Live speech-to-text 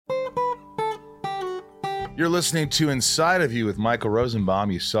You're listening to Inside of You with Michael Rosenbaum.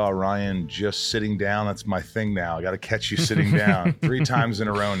 You saw Ryan just sitting down. That's my thing now. I got to catch you sitting down 3 times in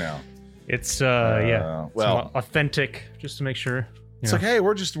a row now. It's well, some authentic, just to make sure. It's like, hey,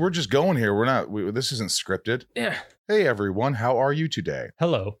 we're just going here. This isn't scripted. Yeah. Hey everyone, how are you today?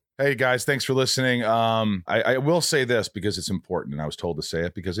 Hello. Hey guys, thanks for listening. I will say this because it's important, and I was told to say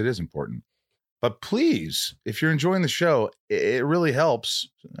it because it is important. But please, if you're enjoying the show, it really helps.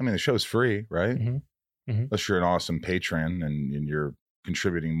 I mean, the show's free, right? Mm-hmm. Mm-hmm. Unless you're an awesome patron and you're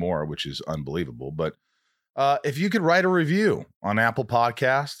contributing more, which is unbelievable. But if you could write a review on Apple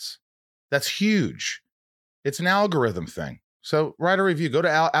Podcasts, that's huge. It's an algorithm thing. So write a review. Go to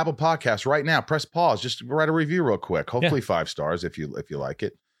Apple Podcasts right now. Press pause. Just write a review real quick. Hopefully 5 stars if you like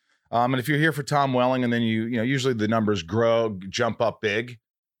it. And if you're here for Tom Welling, and then you usually the numbers jump up big.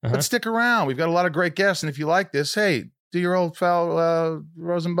 But stick around. We've got a lot of great guests. And if you like this, hey, do your old pal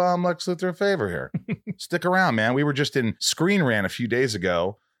Rosenbaum Lex Luthor a favor here. Stick around, man. We were just in Screen Rant a few days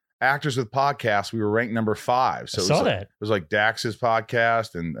ago. Actors with Podcasts. We were ranked number 5. So it was like Dax's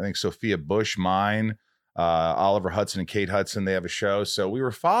podcast, and I think Sophia Bush, mine, Oliver Hudson and Kate Hudson. They have a show. So we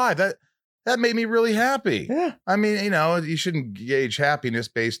were 5. That made me really happy. Yeah. I mean, you shouldn't gauge happiness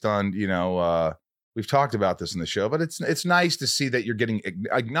based on, we've talked about this in the show, but it's nice to see that you're getting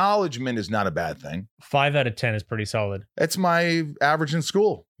acknowledgement is not a bad thing. 5 out of 10 is pretty solid. It's my average in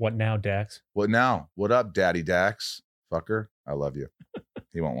school. What now, Dax? What now? What up, Daddy Dax? Fucker. I love you.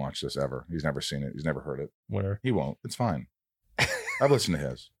 He won't watch this ever. He's never seen it. He's never heard it. Where? He won't. It's fine. I've listened to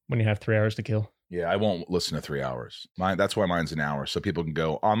his. When you have 3 hours to kill. Yeah, I won't listen to 3 hours. That's why mine's an hour. So people can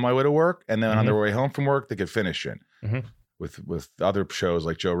go on my way to work, and then on their way home from work, they could finish it. Mm-hmm. With other shows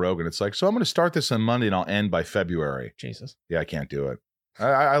like Joe Rogan, it's like, so I'm going to start this on Monday and I'll end by February. Jesus. Yeah, I can't do it.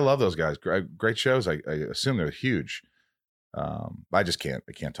 I love those guys. Great shows. I assume they're huge. I just can't.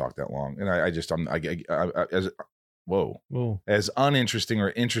 I can't talk that long. And as uninteresting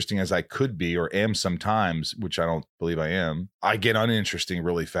or interesting as I could be or am sometimes, which I don't believe I am, I get uninteresting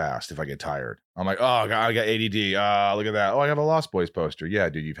really fast if I get tired. I'm like, oh, I got ADD. Look at that. Oh, I have a Lost Boys poster. Yeah,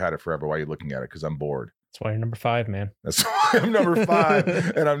 dude, you've had it forever. Why are you looking at it? Because I'm bored. That's why you're number 5, man. That's why I'm number 5,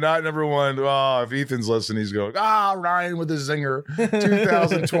 and I'm not number 1. Oh, if Ethan's listening, he's going, Ryan with the zinger,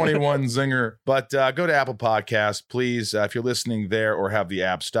 2021 zinger. But go to Apple Podcasts, please. If you're listening there or have the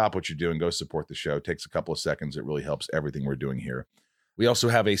app, stop what you're doing. Go support the show. It takes a couple of seconds. It really helps everything we're doing here. We also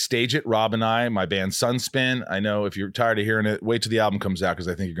have a Stage It, Rob and I, my band Sunspin. I know if you're tired of hearing it, wait till the album comes out because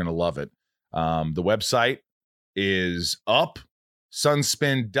I think you're going to love it. The website is up,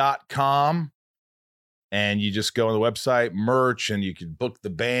 sunspin.com. And you just go on the website, merch, and you can book the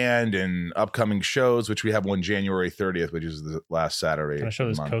band and upcoming shows, which we have one January 30th, which is the last Saturday. Can I show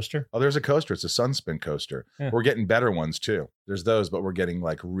this coaster? Oh, there's a coaster. It's a Sunspin coaster. Yeah. We're getting better ones, too. There's those, but we're getting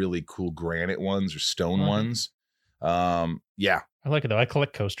like really cool granite ones or stone ones. Yeah. I like it, though. I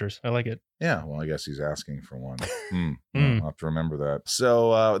collect coasters. I like it. Yeah. Well, I guess he's asking for one. I'll have to remember that.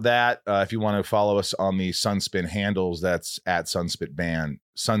 So if you want to follow us on the Sunspin handles, that's at Sunspin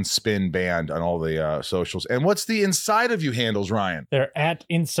Band on all the socials. And what's the Inside of You handles, Ryan? They're at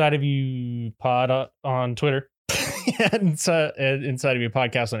Inside of You Pod on Twitter. Inside of You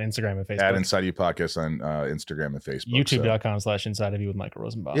Podcast on Instagram and Facebook. At Inside of You Podcast on Instagram and Facebook. YouTube.com/Inside of You with Michael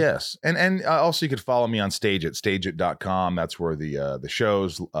Rosenbaum. Yes. And also you could follow me on stageit.com. That's where the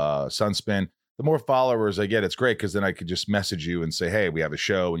shows, Sunspin. The more followers I get, it's great because then I could just message you and say, hey, we have a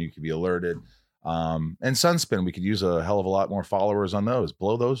show, and you could be alerted. And Sunspin, we could use a hell of a lot more followers on those.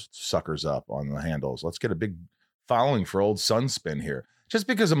 Blow those suckers up on the handles. Let's get a big following for old Sunspin here. Just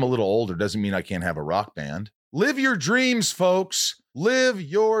because I'm a little older doesn't mean I can't have a rock band. Live your dreams, folks. Live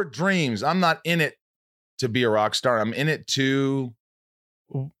your dreams. I'm not in it to be a rock star. I'm in it to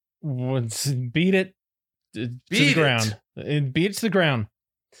beat it to the ground. Beat it to the ground.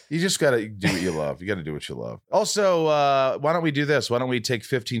 You just got to do what you love. You got to do what you love. Also, why don't we do this? Why don't we take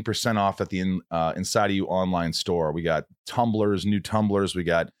 15% off at the Inside of You online store? We got tumblers, new tumblers. We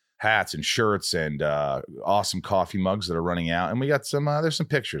got hats and shirts and awesome coffee mugs that are running out. And we got there's some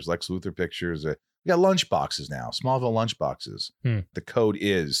pictures, Lex Luthor pictures. We got lunch boxes now, Smallville lunch boxes. The code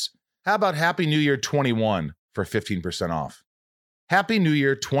is, how about Happy New Year 21 for 15% off? Happy New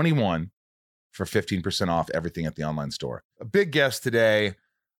Year 21 for 15% off everything at the online store. A big guest today.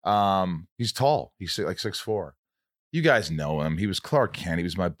 He's tall. He's like 6'4". You guys know him. He was Clark Kent. He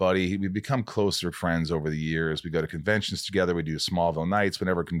was my buddy. We've become closer friends over the years. We go to conventions together. We do Smallville nights.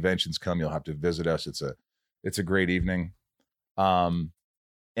 Whenever conventions come, you'll have to visit us. It's a great evening.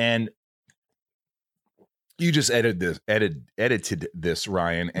 And you just edited this,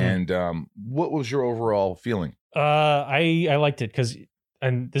 Ryan. And what was your overall feeling? I liked it because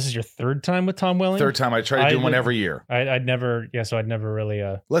And this is your third time with Tom Welling? Third time. I try to do one every year. I'd never really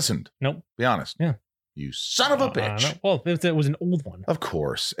listened. Nope. Be honest. Yeah. You son of a bitch. Well, it was an old one. Of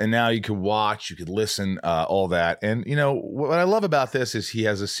course. And now you could watch, you could listen, all that. And, you know, what I love about this is he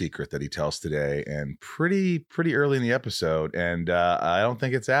has a secret that he tells today and pretty early in the episode. And I don't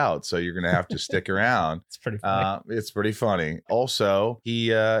think it's out. So you're going to have to stick around. It's pretty funny. It's pretty funny. Also,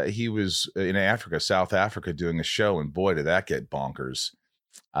 he was in Africa, South Africa, doing a show. And boy, did that get bonkers.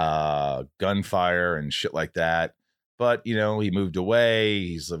 Gunfire and shit like that. But, you know, he moved away.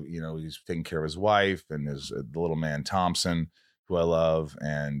 He's taking care of his wife and the little man, Thompson, who I love.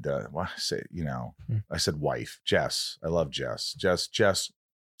 And I said wife, Jess. I love Jess. Jess,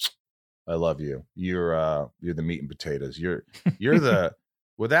 I love you. You're the meat and potatoes. You're the,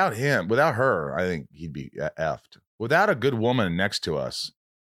 without her, I think he'd be effed. Without a good woman next to us,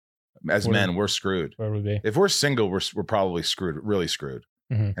 as men, we're screwed. Where would we be? If we're single, we're probably screwed, really screwed.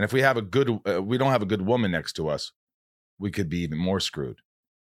 Mm-hmm. And if we have we don't have a good woman next to us, we could be even more screwed.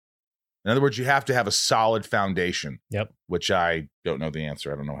 In other words, you have to have a solid foundation. Yep. Which I don't know the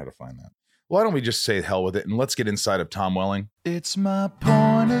answer. I don't know how to find that. Why don't we just say hell with it and let's get inside of Tom Welling. It's my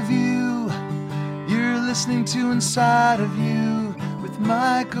point of view. You're listening to Inside of You with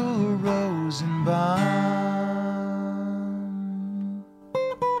Michael Rosenbaum.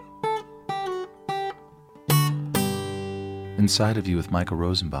 Inside of You with Michael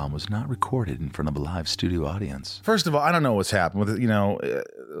Rosenbaum was not recorded in front of a live studio audience. First of all, I don't know what's happened with it. You know,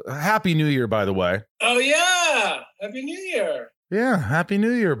 Happy New Year, by the way. Oh, yeah. Happy New Year. Yeah. Happy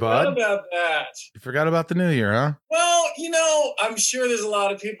New Year, bud. What about that? You forgot about the New Year, huh? Well, you know, I'm sure there's a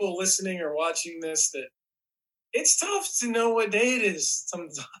lot of people listening or watching this that it's tough to know what day it is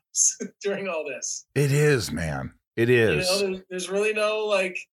sometimes during all this. It is, man. It is. You know, there's really no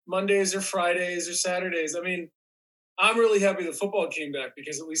like Mondays or Fridays or Saturdays. I mean, I'm really happy the football came back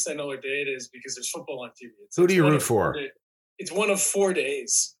because at least I know what day it is because there's football on TV. Who do you root for? It's one of 4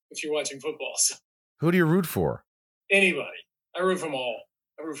 days if you're watching football. So. Who do you root for? Anybody. I root for them all.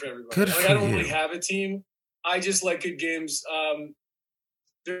 I root for everybody. Good for I don't you. really have a team. I just like good games.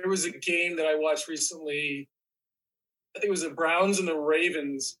 There was a game that I watched recently. I think it was the Browns and the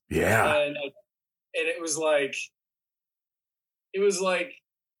Ravens. Yeah. And it was like,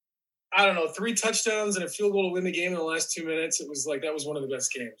 I don't know, 3 touchdowns and a field goal to win the game in the last 2 minutes. It was like, that was one of the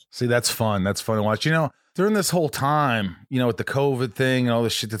best games. See, that's fun. That's fun to watch. You know, during this whole time, you know, with the COVID thing and all the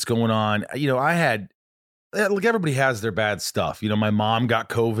shit that's going on, you know, everybody has their bad stuff. You know, my mom got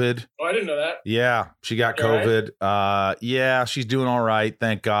COVID. Oh, I didn't know that. Yeah, she got COVID. Right? Yeah, she's doing all right.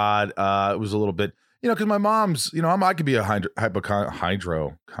 Thank God. It was a little bit, you know, because my mom's, you know, I could be a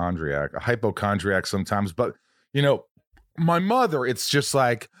hypochondriac sometimes, but, you know, my mother, it's just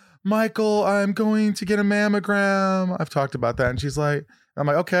like, Michael, I'm going to get a mammogram. I've talked about that. And I'm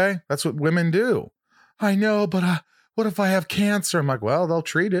like, okay, that's what women do. I know, but what if I have cancer? I'm like, well, they'll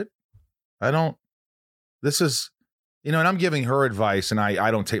treat it. This is, you know, and I'm giving her advice and I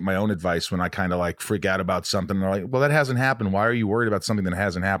don't take my own advice when I kind of like freak out about something. And they're like, well, that hasn't happened. Why are you worried about something that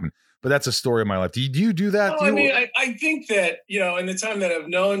hasn't happened? But that's a story of my life. Do you do that? No, I mean, I think that, you know, in the time that I've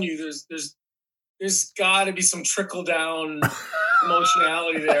known you, there's got to be some trickle down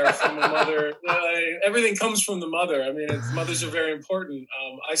emotionality there from the mother. Everything comes from the mother. I mean, mothers are very important.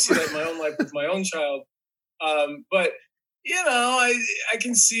 I see that in my own life with my own child. But you know, I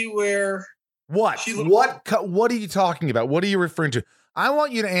can see where. What are you talking about? What are you referring to? I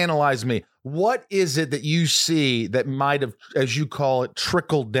want you to analyze me. What is it that you see that might have, as you call it,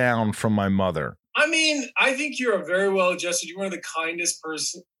 trickled down from my mother? I mean, I think you're a very well adjusted. You're one of the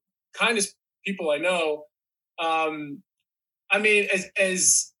kindest people I know. I mean,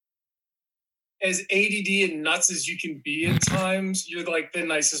 as ADD and nuts as you can be at times, you're like the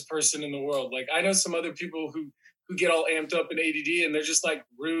nicest person in the world. Like I know some other people who get all amped up in ADD and they're just like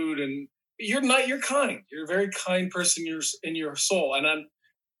rude, and you're not. You're kind. You're a very kind person. In your soul, and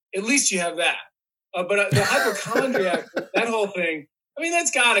at least you have that. But the hypochondriac, that whole thing. I mean,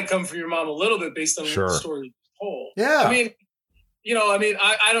 that's got to come from your mom a little bit based on the story you told. Yeah. I mean, you know,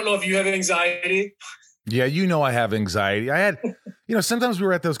 I don't know if you have anxiety. Yeah, you know I have anxiety. I had, you know, sometimes we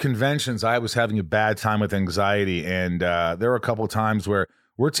were at those conventions. I was having a bad time with anxiety, and there were a couple of times where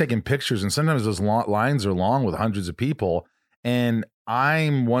we're taking pictures, and sometimes those lines are long with hundreds of people, and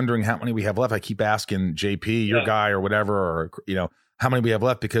I'm wondering how many we have left. I keep asking JP, your guy or whatever, or, you know, how many we have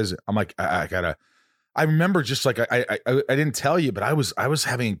left, because I'm like, I remember just like, I didn't tell you, but I was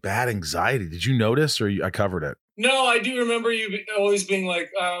having bad anxiety. Did you notice, or I covered it? No, I do remember you always being like,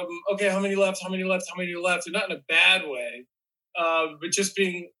 okay, how many left? And not in a bad way, but just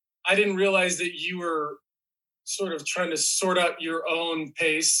being, I didn't realize that you were sort of trying to sort out your own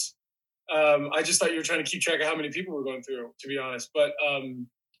pace. I just thought you were trying to keep track of how many people were going through, to be honest. But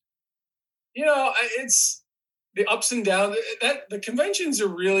it's the ups and downs. That the conventions are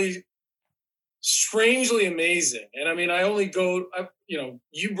really strangely amazing. And I mean, I only go.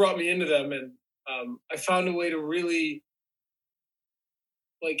 You brought me into them, and I found a way to really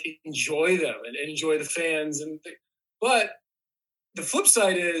like enjoy them and enjoy the fans. But the flip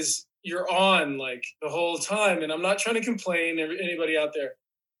side is you're on like the whole time, and I'm not trying to complain anybody out there,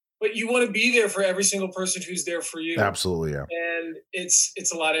 but you want to be there for every single person who's there for you. Absolutely, yeah. And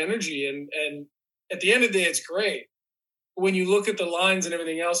it's a lot of energy, and at the end of the day, it's great. When you look at the lines and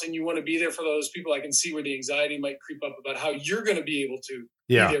everything else, and you want to be there for those people, I can see where the anxiety might creep up about how you're going to be able to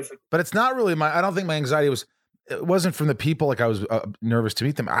be there for them. But it's not really I don't think my anxiety it wasn't from the people. Like I was nervous to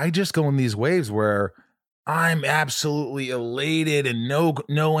meet them. I just go in these waves where I'm absolutely elated and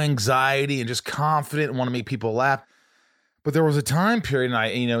no anxiety and just confident and want to make people laugh. But there was a time period,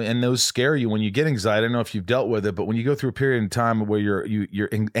 and and those scare you when you get anxiety. I don't know if you've dealt with it, but when you go through a period of time where you're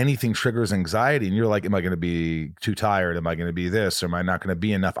anything triggers anxiety, and you're like, am I going to be too tired? Am I going to be this? Or am I not going to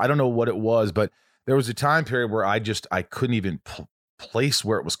be enough? I don't know what it was, but there was a time period where I couldn't even place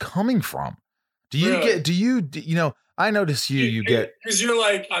where it was coming from. Do you get? I notice you get, because you're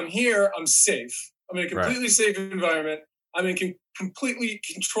like, I'm here, I'm safe. I'm in a completely safe environment. I'm in completely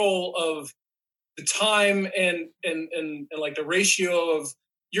control of the time and like the ratio of,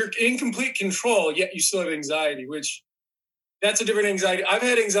 you're in complete control, yet you still have anxiety, which that's a different anxiety. I've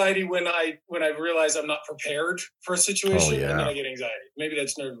had anxiety when I realize I'm not prepared for a situation, and then I get anxiety. Maybe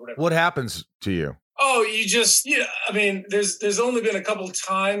that's nerd, whatever. What happens to you? Oh, I mean, there's only been a couple of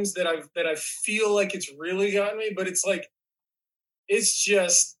times that I feel like it's really gotten me, but it's like, it's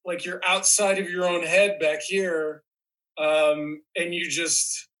just like you're outside of your own head back here, and you're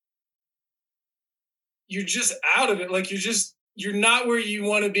just out of it. Like you're not where you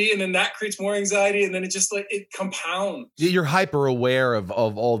want to be, and then that creates more anxiety, and then it just like it compounds. You're hyper aware of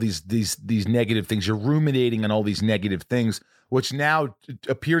all these negative things. You're ruminating on all these negative things, which now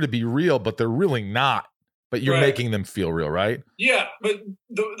appear to be real, but they're really not. But you're making them feel real, right? Yeah, but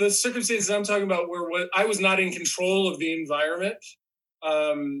the circumstances I'm talking about were I was not in control of the environment.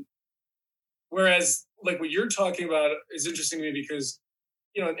 Whereas like what you're talking about is interesting to me because,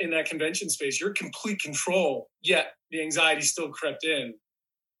 in that convention space, you're complete control, yet the anxiety still crept in.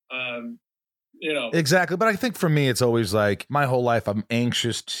 Exactly. But I think for me, it's always like my whole life, I'm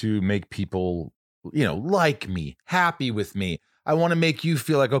anxious to make people, like me, happy with me. I want to make you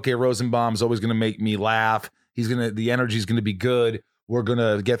feel like, okay, Rosenbaum's always going to make me laugh. The energy's going to be good. We're going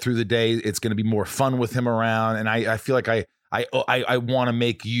to get through the day. It's going to be more fun with him around. And I feel like I want to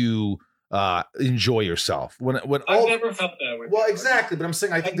make you enjoy yourself. I've never felt that way. Well, exactly. But I'm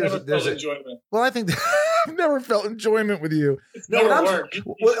saying, I think there's enjoyment. Well, I think I've never felt enjoyment with you. It's never worked.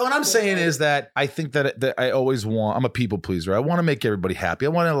 What I'm saying is that I think that I always I'm a people pleaser. I want to make everybody happy.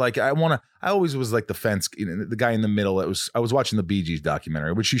 I always was like the fence, the guy in the middle. I was watching the Bee Gees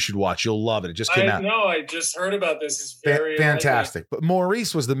documentary, which you should watch. You'll love it. It just came out. No, I just heard about this. It's very fantastic. But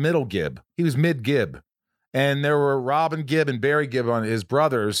Maurice was the middle Gibb. He was mid Gibb. And there were Robin Gibb and Barry Gibb on his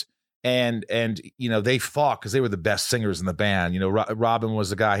brothers. And they fought because they were the best singers in the band. Robin was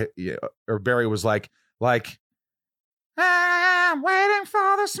the guy, or Barry was like, I'm waiting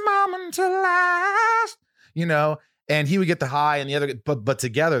for this moment to last, and he would get the high and the other, but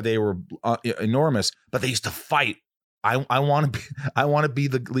together they were enormous, but they used to fight. I want to be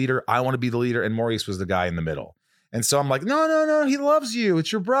the leader. I want to be the leader. And Maurice was the guy in the middle. And so I'm like, no, he loves you.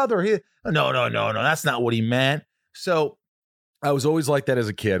 It's your brother. No, that's not what he meant. So I was always like that as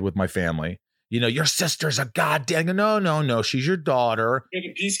a kid with my family. Your sister's a goddamn, no, she's your daughter. You're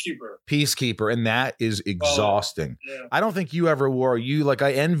the Peacekeeper. And that is exhausting. Oh, yeah. I don't think you ever were.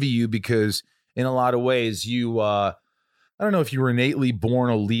 I envy you because in a lot of ways I don't know if you were innately born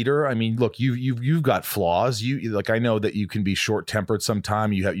a leader. I mean, look, you've got flaws. I know that you can be short tempered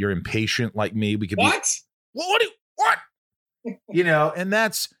sometime. You're impatient like me. We could what? What?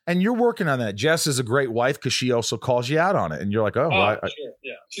 And you're working on that. Jess is a great wife because she also calls you out on it. And you're like, sure. Yeah.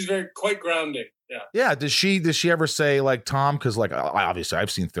 She's quite grounding. Yeah. Yeah. Does she ever say like, Tom, because obviously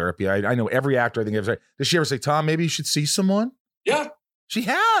I've seen therapy. I know every actor I think ever. Does she ever say, Tom, maybe you should see someone? Yeah. She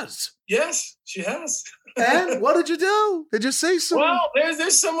has. Yes, she has. And what did you do? Did you say something? Well,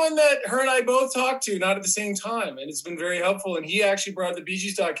 there's someone that her and I both talked to, not at the same time. And it's been very helpful. And he actually brought the Bee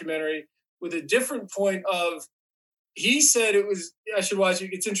Gees documentary with a different point of, he said I should watch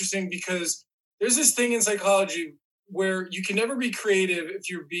it. It's interesting because there's this thing in psychology where you can never be creative if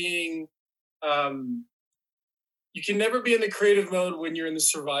you're being, you can never be in the creative mode when you're in the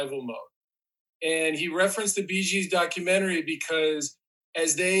survival mode. And he referenced the Bee Gees documentary because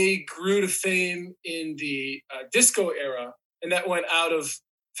as they grew to fame in the disco era, and that went out of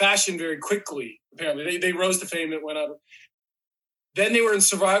fashion very quickly, apparently. They rose to fame, it went out. Then they were in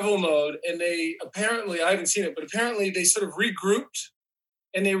survival mode, and they apparently, I haven't seen it, but apparently they sort of regrouped,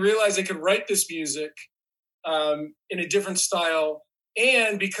 and they realized they could write this music in a different style.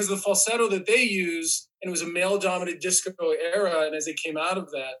 And because of the falsetto that they used, and it was a male-dominated disco era, and as they came out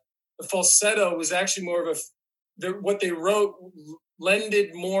of that, the falsetto was actually more of what they wrote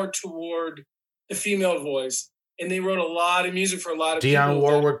lended more toward the female voice. And they wrote a lot of music for a lot of Dionne people.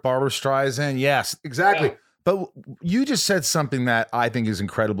 Warwick, Barbra Streisand. Yes, exactly. Yeah. But you just said something that I think is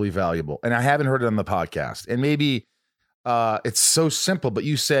incredibly valuable, and I haven't heard it on the podcast. And maybe it's so simple, but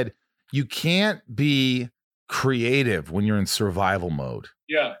you said you can't be creative when you're in survival mode.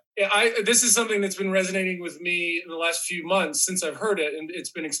 Yeah. This is something that's been resonating with me in the last few months since I've heard it, and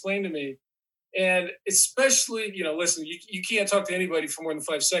it's been explained to me. And especially, listen, you can't talk to anybody for more than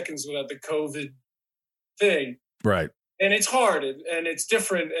 5 seconds without the COVID thing. Right. And it's hard and it's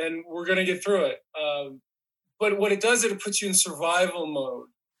different, and we're going to get through it. But what it does is it puts you in survival mode.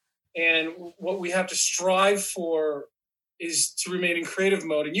 And what we have to strive for is to remain in creative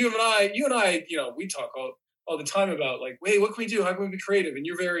mode. And you and I, we talk all the time about like, hey, what can we do? How can we be creative? And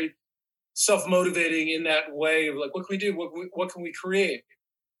you're very self-motivating in that way of like, what can we do? What can we create?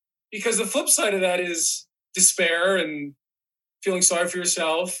 Because the flip side of that is despair and feeling sorry for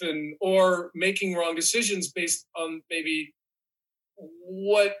yourself or making wrong decisions based on maybe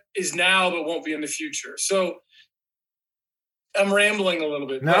what is now but won't be in the future. So I'm rambling a little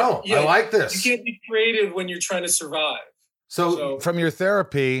bit. No, I like this. You can't be creative when you're trying to survive. So from your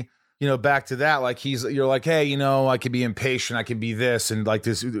therapy, back to that, like you're like, hey, I could be impatient, I could be this and like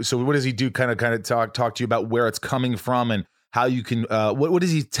this. So what does he do? Kind of talk to you about where it's coming from and how you can. What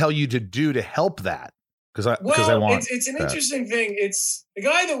does he tell you to do to help that? Because I want. It's an interesting thing. It's the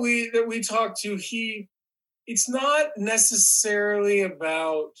guy that we talked to. It's not necessarily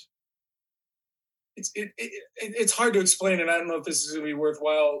about. It's hard to explain, and I don't know if this is going to be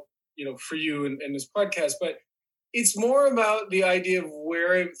worthwhile, for you in this podcast, but it's more about the idea of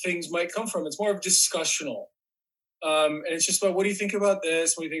where things might come from. It's more of discussional. And it's just about, what do you think about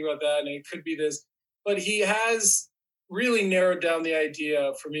this? What do you think about that? And it could be this. But he has really narrowed down the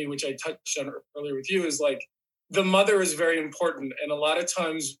idea for me, which I touched on earlier with you, is like the mother is very important. And a lot of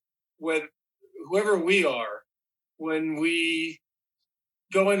times with whoever we are, when we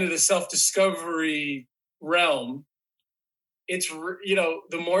go into the self-discovery realm, it's,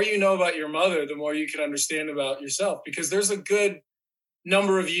 the more you know about your mother, the more you can understand about yourself, because there's a good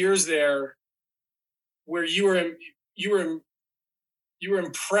number of years there where you were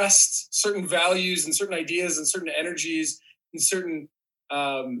impressed certain values and certain ideas and certain energies and certain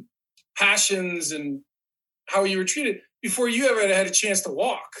passions and how you were treated before you ever had a chance to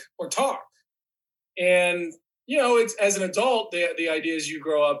walk or talk. And, it's as an adult, the idea is you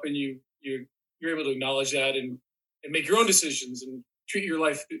grow up and you're able to acknowledge that and make your own decisions and treat your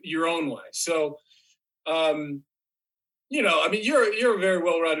life your own way. So, you're a very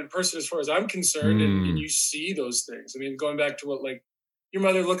well-rounded person as far as I'm concerned, and you see those things. I mean, going back to what, like, your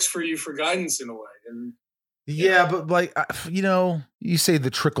mother looks for you for guidance in a way. And but like, you say the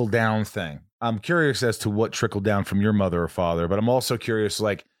trickle down thing. I'm curious as to what trickled down from your mother or father, but I'm also curious,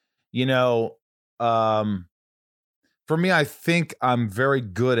 like, for me, I think I'm very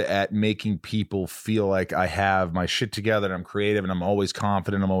good at making people feel like I have my shit together and I'm creative and I'm always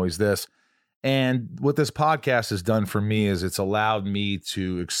confident. I'm always this. And what this podcast has done for me is it's allowed me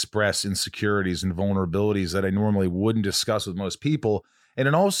to express insecurities and vulnerabilities that I normally wouldn't discuss with most people. And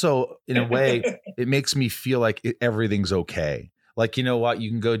it also, in a way, it makes me feel like everything's okay. Like, you know what? You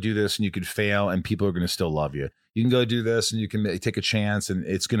can go do this and you can fail and people are going to still love you. You can go do this and you can take a chance and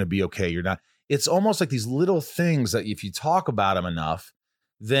it's going to be okay. You're not. It's almost like these little things that if you talk about them enough,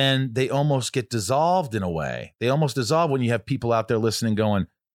 then they almost get dissolved in a way. They almost dissolve when you have people out there listening going,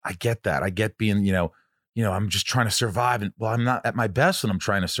 I get that. I get being, I'm just trying to survive. And well, I'm not at my best when I'm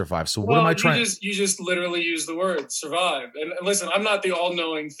trying to survive. So what am I trying? You just literally use the word survive. And listen, I'm not the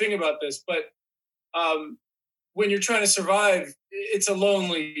all-knowing thing about this, but when you're trying to survive, it's a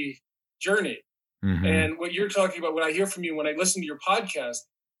lonely journey. Mm-hmm. And what you're talking about, what I hear from you when I listen to your podcast,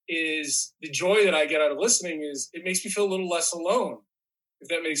 is the joy that I get out of listening is it makes me feel a little less alone, if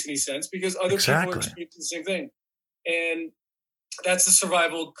that makes any sense, because other people are experiencing the same thing. And that's the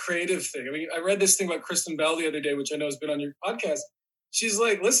survival creative thing. I mean, I read this thing about Kristen Bell the other day, which I know has been on your podcast. She's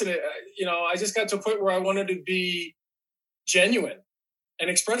like, listen, I just got to a point where I wanted to be genuine and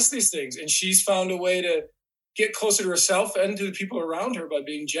express these things. And she's found a way to get closer to herself and to the people around her by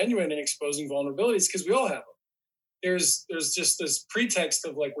being genuine and exposing vulnerabilities, because we all have them. There's just this pretext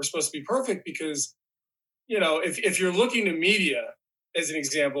of like we're supposed to be perfect because, if you're looking to media as an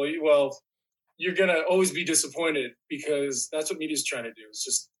example, well, you're going to always be disappointed because that's what media is trying to do, is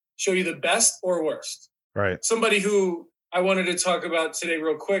just show you the best or worst. Right. Somebody who I wanted to talk about today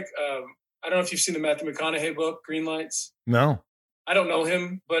real quick. I don't know if you've seen the Matthew McConaughey book, Green Lights. No. I don't know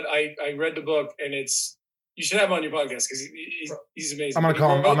him, but I read the book, and you should have him on your podcast because he's amazing. I'm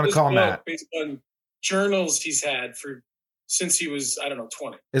going to call Matt. Based on journals he's had since he was,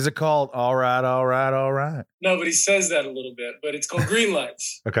 20. Is it called All Right, All Right, All Right? No, but he says that a little bit, but it's called Green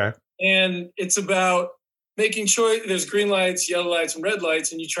Lights. Okay. And it's about making sure there's green lights, yellow lights, and red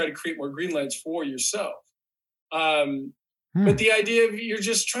lights, and you try to create more green lights for yourself. But the idea of you're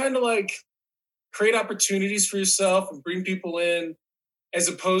just trying to like create opportunities for yourself and bring people in as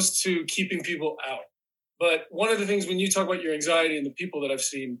opposed to keeping people out. But one of the things when you talk about your anxiety and the people that I've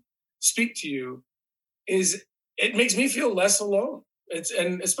seen speak to you is it makes me feel less alone.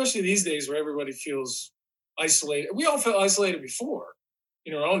 And especially these days where everybody feels isolated. We all felt isolated before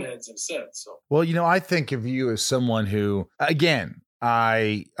in our own heads instead. So, well, I think of you as someone who, again,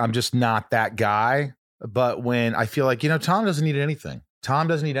 I'm just not that guy. But when I feel like, Tom doesn't need anything. Tom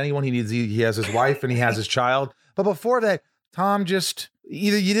doesn't need anyone. He has his wife and he has his child. But before that, Tom just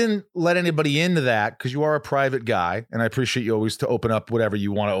either you didn't let anybody into that because you are a private guy. And I appreciate you always to open up whatever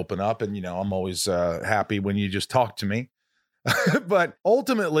you want to open up. And, I'm always happy when you just talk to me. But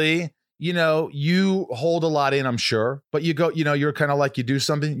ultimately, you hold a lot in, I'm sure. But you go, you're kind of like you do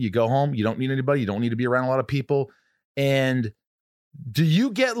something, you go home, you don't need anybody. You don't need to be around a lot of people. And do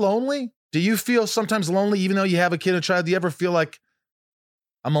you get lonely? Do you feel sometimes lonely, even though you have a kid and child? Do you ever feel like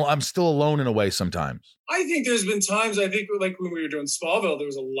I'm still alone in a way sometimes? I think there's been times, like when we were doing Smallville, there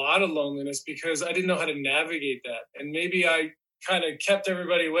was a lot of loneliness because I didn't know how to navigate that. And maybe I kind of kept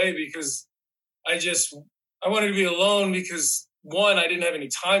everybody away because I wanted to be alone because, one, I didn't have any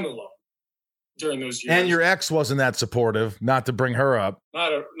time alone during those years. And your ex wasn't that supportive, not to bring her up. I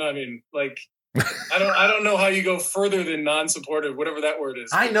don't know how you go further than non-supportive, whatever that word is.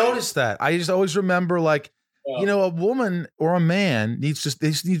 I noticed that. I just always remember a woman or a man they just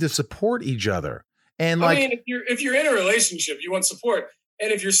need to support each other. And if you're in a relationship, you want support.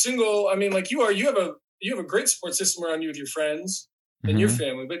 And if you're single, you have a great support system around you with your friends and your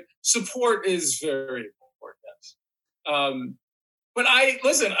family, but support is very important. Yes. But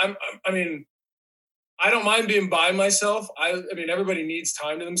I don't mind being by myself. Everybody needs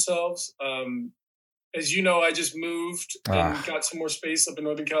time to themselves. As you know, I just moved and got some more space up in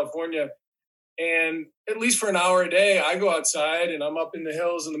Northern California. And at least for an hour a day, I go outside and I'm up in the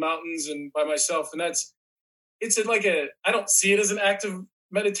hills and the mountains and by myself. And I don't see it as an act of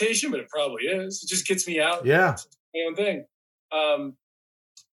meditation, but it probably is. It just gets me out. Yeah. It's my own thing.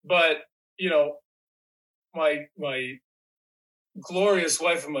 But my glorious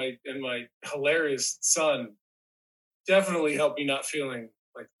wife and my hilarious son definitely helped me not feeling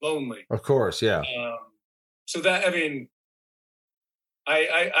like lonely. Of course, yeah. So that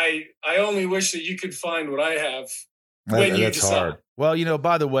I only wish that you could find what I have when you decide. Hard. Well,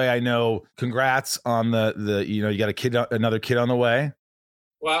 by the way, I know. Congrats on the you got another kid on the way.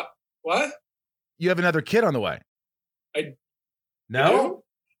 What? You have another kid on the way. No.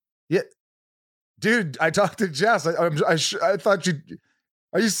 Yeah. Dude, I talked to Jess. I thought you.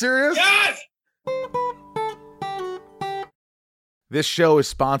 Are you serious? Yes! This show is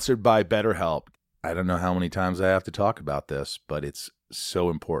sponsored by BetterHelp. I don't know how many times I have to talk about this, but it's so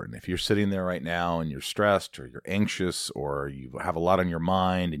important. If you're sitting there right now and you're stressed or you're anxious or you have a lot on your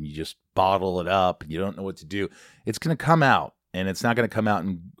mind and you just bottle it up and you don't know what to do, it's going to come out, and it's not going to come out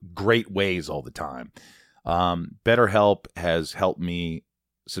in great ways all the time. BetterHelp has helped me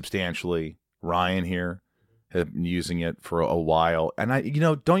substantially. Ryan here have been using it for a while. And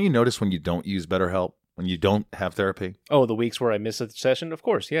don't you notice when you don't use BetterHelp, when you don't have therapy? Oh, the weeks where I miss a session? Of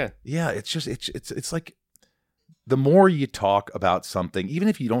course, yeah. Yeah, it's like the more you talk about something, even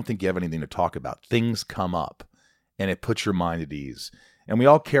if you don't think you have anything to talk about, things come up and it puts your mind at ease. And we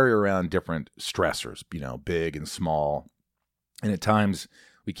all carry around different stressors, big and small. And at times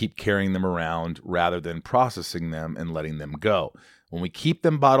we keep carrying them around rather than processing them and letting them go. When we keep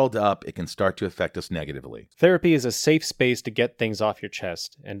them bottled up, it can start to affect us negatively. Therapy is a safe space to get things off your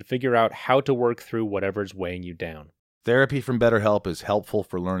chest and to figure out how to work through whatever's weighing you down. Therapy from BetterHelp is helpful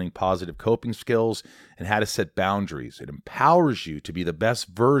for learning positive coping skills and how to set boundaries. It empowers you to be the best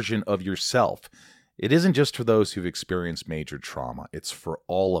version of yourself. It isn't just for those who've experienced major trauma. It's for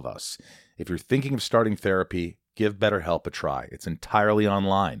all of us. If you're thinking of starting therapy, give BetterHelp a try. It's entirely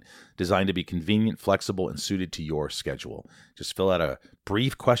online, designed to be convenient, flexible, and suited to your schedule. Just fill out a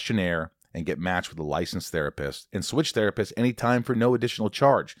brief questionnaire and get matched with a licensed therapist, and switch therapists anytime for no additional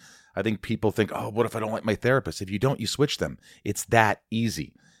charge. I think people think, oh, what if I don't like my therapist? If you don't, you switch them. It's that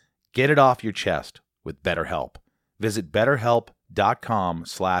easy. Get it off your chest with BetterHelp. Visit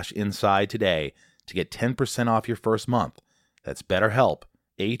BetterHelp.com/inside today to get 10% off your first month. That's BetterHelp,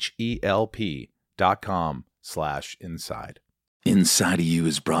 HELP.com/inside. Inside of You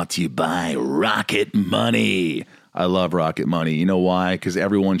is brought to you by Rocket Money. I love Rocket Money. You know why? Because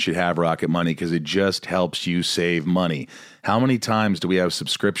everyone should have Rocket Money, because it just helps you save money. How many times do we have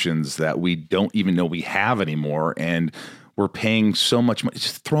subscriptions that we don't even know we have anymore, and we're paying so much money,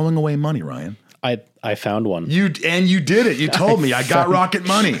 just throwing away money, Ryan? I found one. You did it. You told me. I got Rocket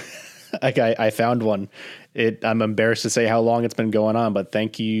Money. I found one. I'm embarrassed to say how long it's been going on, but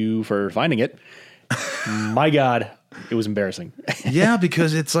thank you for finding it. My God, it was embarrassing. Yeah,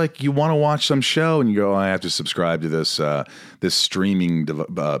 because it's like you want to watch some show and you go, I have to subscribe to this streaming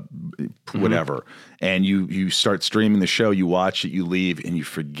whatever, and you start streaming the show, you watch it, you leave, and you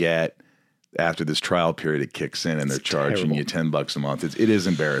forget. After this trial period, it kicks in and they're charging you $10 a month. It is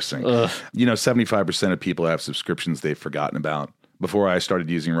embarrassing. 75% of people have subscriptions they've forgotten about. Before I started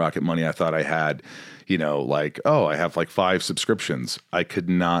using Rocket Money, I thought I had, I have like 5 subscriptions. I could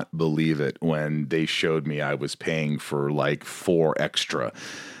not believe it when they showed me I was paying for like 4 extra.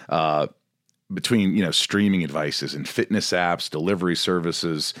 Between, streaming devices and fitness apps, delivery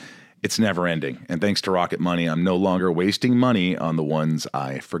services, it's never ending. And thanks to Rocket Money, I'm no longer wasting money on the ones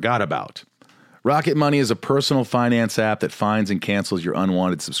I forgot about. Rocket Money is a personal finance app that finds and cancels your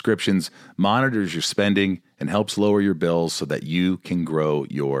unwanted subscriptions, monitors your spending, and helps lower your bills so that you can grow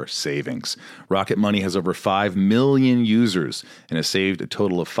your savings. Rocket Money has over 5 million users and has saved a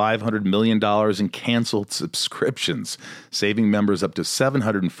total of $500 million in canceled subscriptions, saving members up to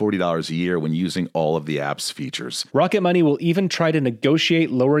 $740 a year when using all of the app's features. Rocket Money will even try to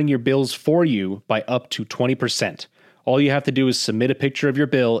negotiate lowering your bills for you by up to 20%. All you have to do is submit a picture of your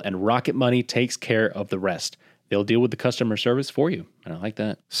bill, and Rocket Money takes care of the rest. They'll deal with the customer service for you. And I like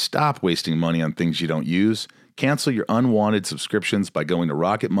that. Stop wasting money on things you don't use. Cancel your unwanted subscriptions by going to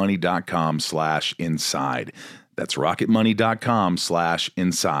rocketmoney.com/inside. That's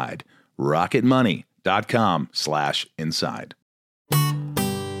rocketmoney.com/inside. rocketmoney.com/inside.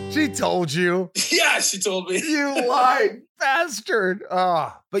 She told you. Yeah, she told me. You lying bastard.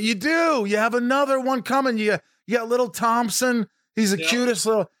 But you do. You have another one coming. You got little Thompson. He's the cutest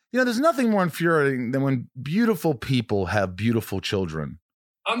little. There's nothing more infuriating than when beautiful people have beautiful children.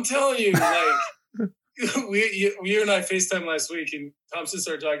 I'm telling you, like, you and I FaceTime last week, and Thompson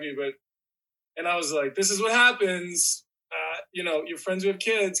started talking to me, and I was like, this is what happens. Your friends who have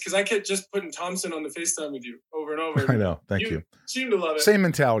kids, because I kept just putting Thompson on the FaceTime with you over and over. I know. Thank you. Seem to love it. Same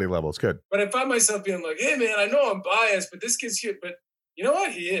mentality level. It's good. But I found myself being like, hey, man, I know I'm biased, but this kid's cute. But you know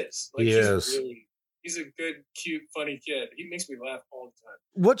what? He is. Like, he is. He's a good, cute, funny kid. He makes me laugh all the time.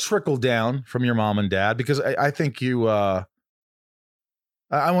 What trickled down from your mom and dad? Because I think you, I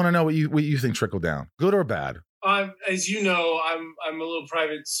want to know what you think trickled down, good or bad. As you know, I'm a little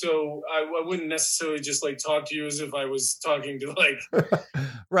private, so I wouldn't necessarily just like talk to you as if I was talking to like.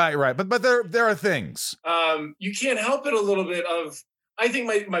 Right. But there are things. You can't help it a little bit of. I think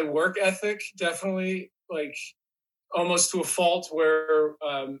my work ethic definitely like. Almost to a fault where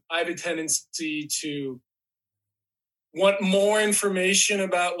I have a tendency to want more information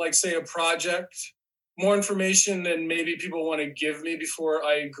about, like, say, a project, more information than maybe people want to give me before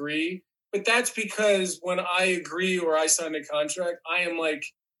I agree. But that's because when I agree or I sign a contract, I am like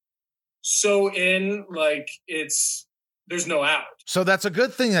so in, like there's no out. So that's a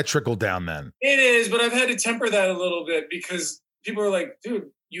good thing that trickled down then. It is, but I've had to temper that a little bit because people are like,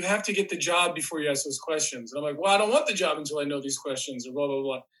 dude, you have to get the job before you ask those questions. And I'm like, well, I don't want the job until I know these questions or blah, blah,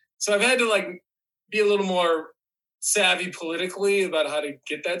 blah. So I've had to like be a little more savvy politically about how to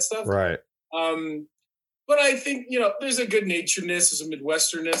get that stuff. Right. But I think, there's a good naturedness, there's a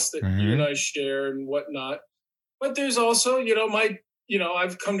Midwesterness that you and I share and whatnot. But there's also,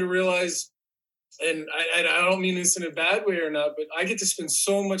 I've come to realize, and I don't mean this in a bad way or not, but I get to spend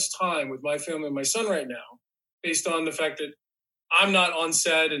so much time with my family and my son right now, based on the fact that I'm not on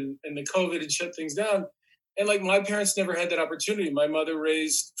set and the COVID had shut things down. And like my parents never had that opportunity. My mother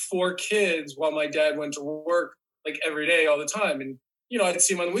raised 4 kids while my dad went to work like every day, all the time. And, I'd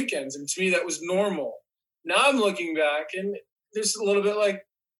see him on the weekends. And to me, that was normal. Now I'm looking back and there's a little bit like,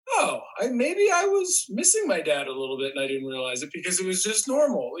 maybe I was missing my dad a little bit and I didn't realize it because it was just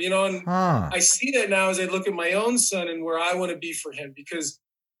normal, and I see that now as I look at my own son and where I want to be for him, because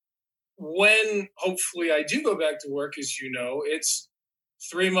when hopefully I do go back to work, as you know, it's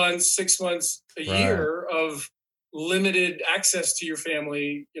 3 months, 6 months, a year of limited access to your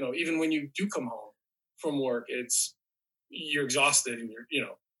family. You know, even when you do come home from work, you're exhausted and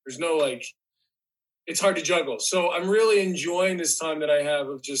there's no like, it's hard to juggle. So I'm really enjoying this time that I have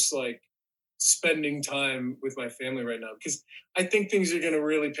of just like spending time with my family right now, because I think things are going to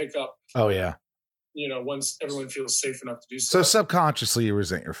really pick up. Oh yeah. You know, once everyone feels safe enough to do so. So subconsciously you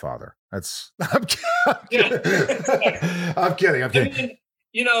resent your father. I'm kidding. I'm kidding. And,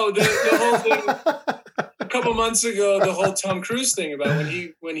 you know, the whole thing a couple months ago, the whole Tom Cruise thing about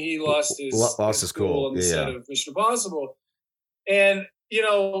when he lost his cool on the set of Mission Impossible. And, you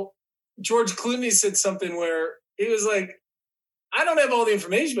know, George Clooney said something where he was like, I don't have all the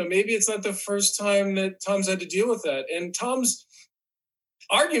information, but maybe it's not the first time that Tom's had to deal with that. And Tom's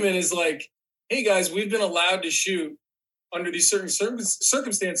argument is like, hey guys, we've been allowed to shoot under these certain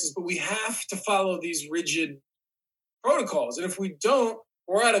circumstances, but we have to follow these rigid protocols. And if we don't,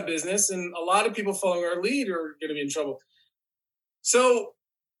 we're out of business. And a lot of people following our lead are going to be in trouble. So,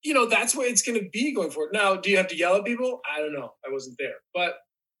 you know, that's what it's going to be going forward. Now, do you have to yell at people? I don't know. I wasn't there. But,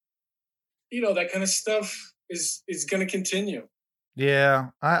 you know, that kind of stuff is going to continue. Yeah,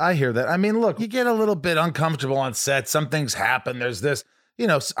 I hear that. I mean, look, you get a little bit uncomfortable on set. Some things happen. There's this, you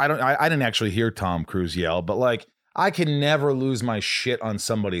know, I didn't actually hear Tom Cruise yell, but like, I can never lose my shit on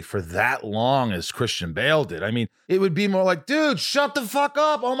somebody for that long as Christian Bale did. I mean, it would be more like, dude, shut the fuck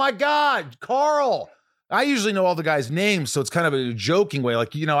up. Oh my God, Carl. I usually know all the guys' names, so it's kind of a joking way.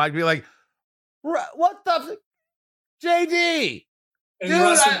 Like, you know, I'd be like, what the JD? Dude,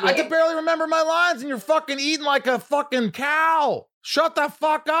 I can barely remember my lines and you're fucking eating like a fucking cow. Shut the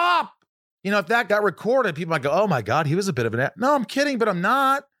fuck up. You know, if that got recorded, people might go, oh my God, he was a bit of an No, I'm kidding, but I'm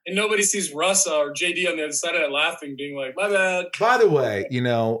not. And nobody sees Russ or JD on the other side of that laughing, being like, my bad. By the way, you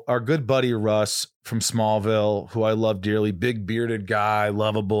know, our good buddy Russ from Smallville, who I love dearly, big bearded guy,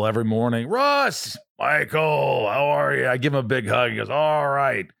 lovable every morning. Russ, Michael, how are you? I give him a big hug. He goes, all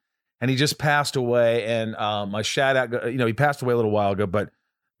right. And he just passed away. And my shout out, you know, he passed away a little while ago, but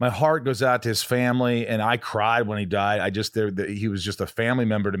my heart goes out to his family. And I cried when he died. He was just a family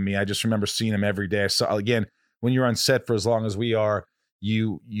member to me. I just remember seeing him every day. I saw, again, when you're on set for as long as we are,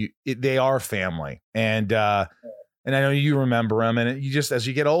 they are family. And I know you remember them. And you just, as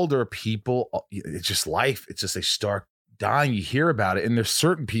you get older, people, it's just life. It's just, they start dying. You hear about it. And there's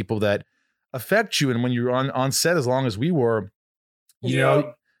certain people that affect you. And when you're on set, as long as we were, you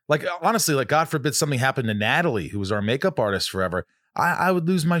know, like, honestly, like, God forbid something happened to Natalie, who was our makeup artist forever. I would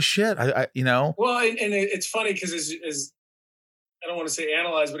lose my shit. I you know? Well, and it's funny because as I don't want to say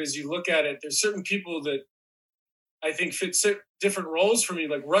analyze, but as you look at it, there's certain people that I think fit different roles for me.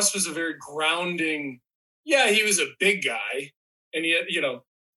 Like Russ was a very grounding. Yeah, he was a big guy, and he, you know,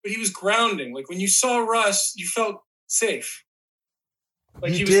 but he was grounding. Like when you saw Russ, you felt safe.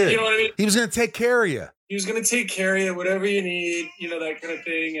 Like he was, you know what I mean? He was going to take care of you. He was going to take care of you, whatever you need, you know, that kind of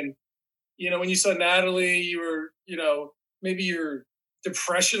thing. And, you know, when you saw Natalie, you were, you know, maybe your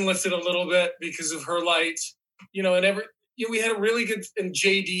depression lifted a little bit because of her light, you know, and we had a really good, and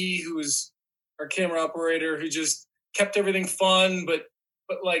JD, who was our camera operator, who just kept everything fun, but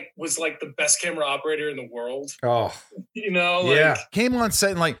like was like the best camera operator in the world. Oh, you know, yeah. Came on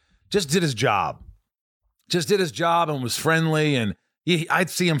set and like just did his job and was friendly. And I'd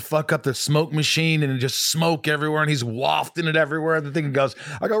see him fuck up the smoke machine and just smoke everywhere, and he's wafting it everywhere. The thing goes,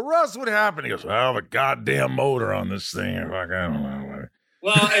 I go, Russ, what happened? He goes, well, the goddamn motor on this thing. I don't know.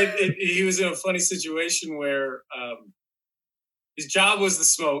 Well, he was in a funny situation where his job was the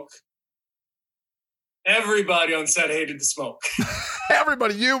smoke. Everybody on set hated the smoke.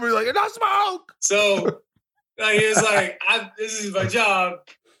 Everybody, you were like, no smoke. So he was like, this is my job.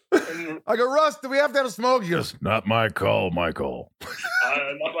 And I go, Russ, do we have to have a smoke? He goes, not my call, Michael.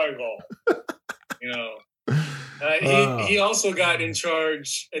 Not my call. You know, he also got in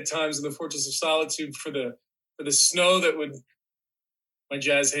charge at times in the Fortress of Solitude for the snow that would, my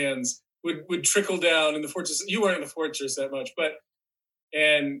jazz hands would trickle down in the fortress. You weren't in the fortress that much,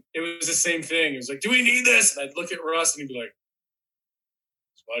 and it was the same thing. It was like, do we need this? And I'd look at Russ and he'd be like,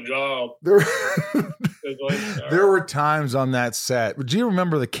 it's my job. There were times on that set. Do you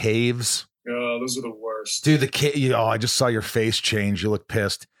remember the caves? Oh, those are the worst. Dude, I just saw your face change. You look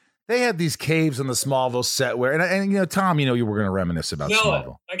pissed. They had these caves on the Smallville set where, and you know, Tom, you know, you were going to reminisce about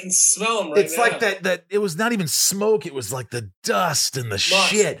Smallville. I can smell them right now. It's like that it was not even smoke. It was like the dust and the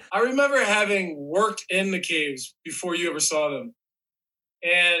shit. I remember having worked in the caves before you ever saw them.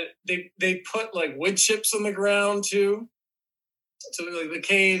 And they put like wood chips on the ground too. So like the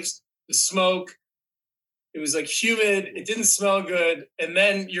caves, the smoke. It was like humid. It didn't smell good. And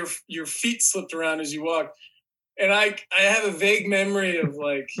then your feet slipped around as you walked. And I have a vague memory of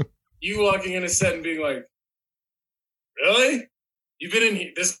like you walking in a set and being like, really? You've been in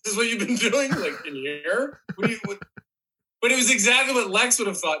here? This is what you've been doing? Like in here? But it was exactly what Lex would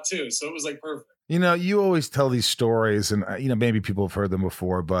have thought too. So it was like perfect. You know, you always tell these stories, and you know, maybe people have heard them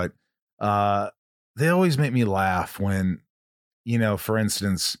before, but they always make me laugh when, you know, for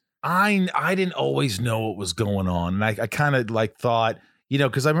instance, I didn't always know what was going on, and I kind of like thought, you know,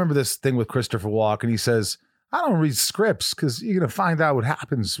 because I remember this thing with Christopher Walken. He says, "I don't read scripts because you're gonna find out what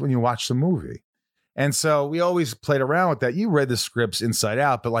happens when you watch the movie," and so we always played around with that. You read the scripts inside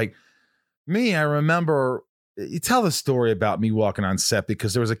out, but like me, I remember. You tell the story about me walking on set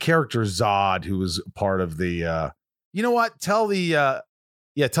because there was a character Zod who was part of the you know what? Tell the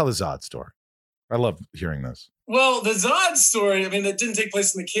Zod story. I love hearing this. Well, the Zod story, I mean, that didn't take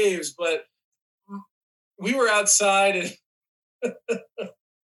place in the caves, but we were outside and it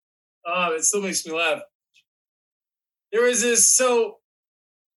still makes me laugh. There was this, so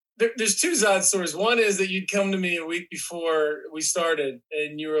there's two Zod stories. One is that you'd come to me a week before we started,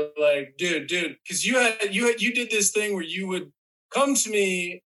 and you were like, "Dude," because you did this thing where you would come to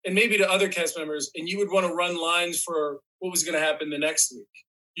me and maybe to other cast members, and you would want to run lines for what was going to happen the next week.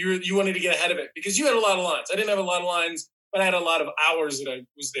 You wanted to get ahead of it because you had a lot of lines. I didn't have a lot of lines, but I had a lot of hours that I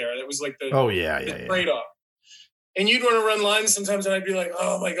was there. That was like the trade-off. And you'd want to run lines sometimes, and I'd be like,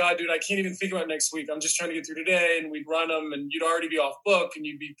 "Oh my God, dude, I can't even think about next week. I'm just trying to get through today." And we'd run them, and you'd already be off book, and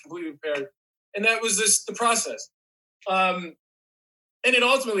you'd be completely prepared. And that was the process. And it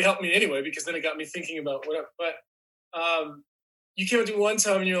ultimately helped me anyway, because then it got me thinking about whatever. But you came up to me one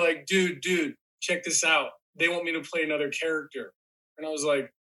time, and you're like, dude, check this out. They want me to play another character. And I was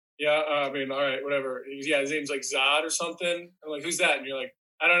like, yeah, I mean, all right, whatever. He goes, yeah, his name's like Zod or something. I'm like, who's that? And you're like,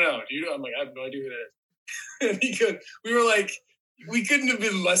 I don't know. Do you? I'm like, I have no idea who that is. And we were like, we couldn't have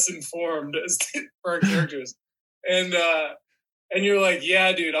been less informed for our characters. And you're like,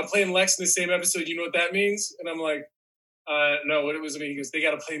 yeah, dude, I'm playing Lex in the same episode. You know what that means? And I'm like, no, what it was. He goes, they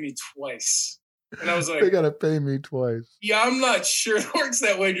got to play me twice. And I was like, they got to pay me twice. Yeah, I'm not sure it works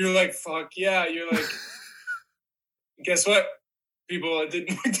that way. And you're like, fuck yeah. You're like, guess what? People, it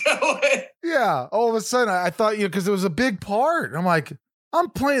didn't work that way. Yeah. All of a sudden, I thought, you know, because it was a big part. I'm like, I'm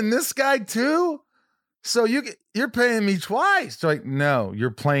playing this guy too. So you're paying me twice. So like, no, you're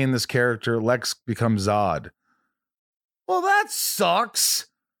playing this character. Lex becomes Zod. Well, that sucks.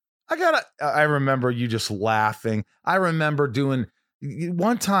 I remember you just laughing. I remember doing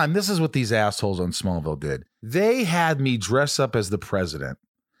one time. This is what these assholes on Smallville did. They had me dress up as the president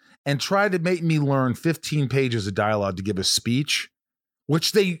and tried to make me learn 15 pages of dialogue to give a speech,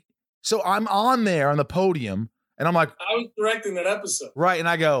 so I'm on there on the podium and I'm like, I was directing that episode. Right. And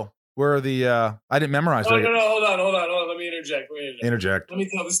I go, where are the, I didn't memorize it. No, hold on. Let me interject. Interject. Let me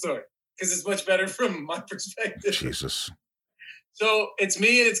tell the story because it's much better from my perspective. Jesus. So it's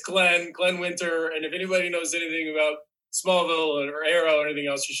me and it's Glenn Winter. And if anybody knows anything about Smallville or Arrow or anything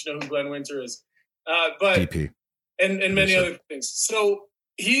else, you should know who Glenn Winter is. But DP. And many other things. So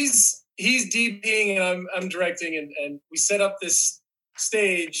he's DPing and I'm directing and we set up this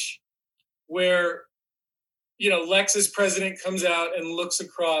stage where, you know, Lex's president comes out and looks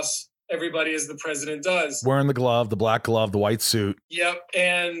across everybody as the president does. Wearing the glove, the black glove, the white suit. Yep.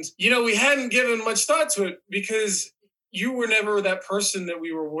 And, you know, we hadn't given much thought to it because you were never that person that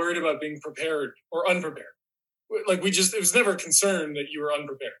we were worried about being prepared or unprepared. Like it was never a concern that you were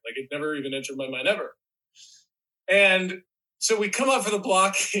unprepared. Like it never even entered my mind ever. And so we come out for the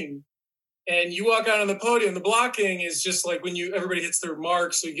blocking and you walk out on the podium. The blocking is just like when everybody hits their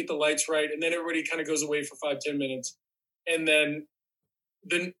mark, so you get the lights right. And then everybody kind of goes away for 5-10 minutes. And then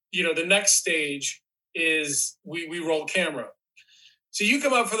the next stage is we roll camera. So you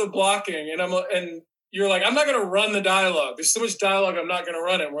come out for the blocking and you're like, I'm not going to run the dialogue. There's so much dialogue. I'm not going to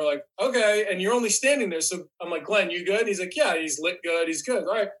run it. And we're like, okay. And you're only standing there. So I'm like, Glenn, you good? And he's like, yeah, he's lit good. He's good.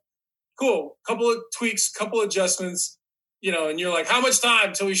 All right, cool. Couple of tweaks, couple adjustments, you know, and you're like, how much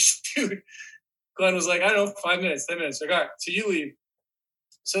time till we shoot? Glenn was like, I don't know, 5 minutes, 10 minutes. Like, all right, so you leave.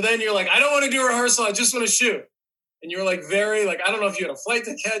 So then you're like, I don't want to do rehearsal. I just want to shoot. And you're like, very like, I don't know if you had a flight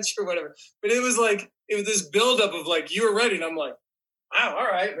to catch or whatever, but it was this buildup of like, you were ready. And I'm like, wow, all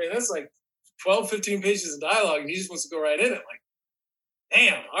right, man, that's like 12, 15 pages of dialogue. And he just wants to go right in it. Like,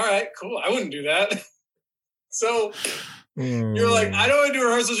 damn, all right, cool. I wouldn't do that. So you're like, I don't want to do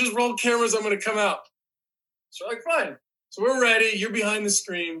rehearsals, just roll cameras. I'm going to come out. So we're like, fine. So we're ready. You're behind the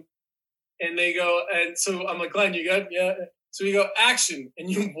screen. And they go, and so I'm like, Glenn, you good? Yeah. So we go, action.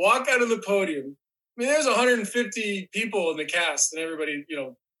 And you walk out of the podium. I mean, there's 150 people in the cast and everybody, you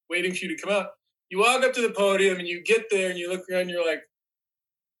know, waiting for you to come out. You walk up to the podium and you get there and you look around and you're like,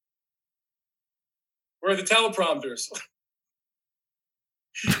 where are the teleprompters?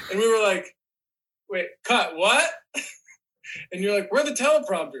 And we were like, wait, cut, what? And you're like, where are the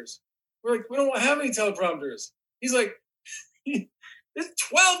teleprompters? We're like, we don't have any teleprompters. He's like, there's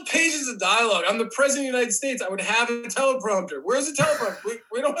 12 pages of dialogue. I'm the president of the United States. I would have a teleprompter. Where's the teleprompter?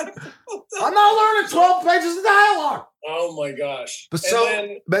 We don't have I'm not learning 12 pages of dialogue. Oh my gosh.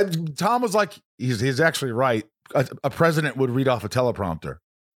 But Tom was like, he's actually right. A president would read off a teleprompter.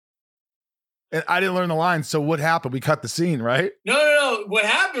 And I didn't learn the lines. So what happened? We cut the scene, right? No. What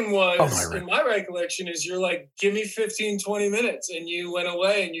happened was, in my recollection, is you're like, give me 15, 20 minutes. And you went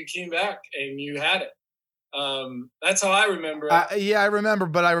away and you came back and you had it. That's how I remember it. Yeah, I remember,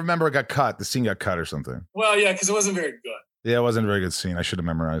 but I remember it got cut. The scene got cut or something. Well, yeah, because it wasn't very good. Yeah, it wasn't a very good scene. I should have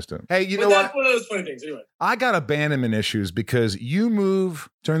memorized it. Hey, know that's what? One of those funny things. Anyway, I got abandonment issues because you move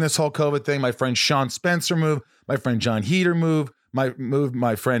during this whole COVID thing. My friend Sean Spencer moved. My friend John Heater moved.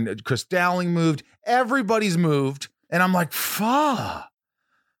 My friend Chris Dowling moved. Everybody's moved. And I'm like, fuck.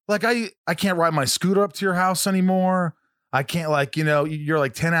 Like, I can't ride my scooter up to your house anymore. I can't, like, you're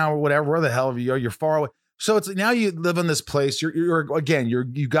like 10 hour, whatever, where the hell are you? You're far away. So it's now you live in this place.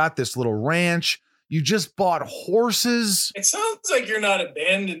 You got this little ranch. You just bought horses. It sounds like you're not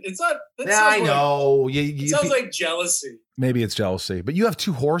abandoned. It's not. Yeah, I know. It sounds like jealousy. Maybe it's jealousy. But you have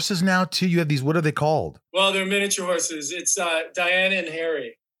two horses now, too. You have these, what are they called? Well, they're miniature horses. It's Diana and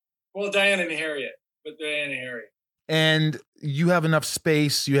Harry. Well, Diana and Harriet, but Diana and Harry. And you have enough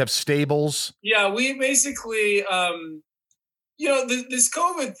space. You have stables. Yeah, we basically, this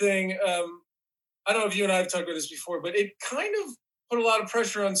COVID thing, I don't know if you and I have talked about this before, but it kind of put a lot of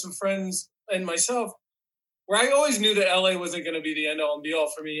pressure on some friends and myself, where I always knew that LA wasn't going to be the end all and be all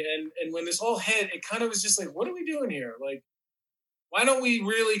for me. And when this all hit, it kind of was just like, what are we doing here? Like, why don't we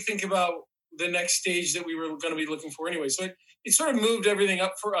really think about the next stage that we were going to be looking for anyway? So it sort of moved everything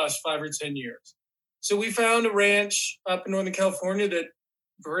up for us 5 or 10 years. So we found a ranch up in Northern California that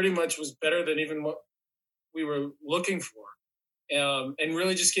pretty much was better than even what we were looking for. And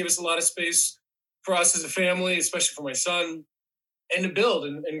really just gave us a lot of space for us as a family, especially for my son, and to build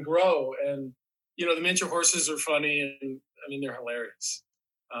and grow. And, the miniature horses are funny, and I mean, they're hilarious.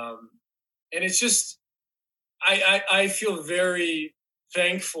 And it's just, I feel very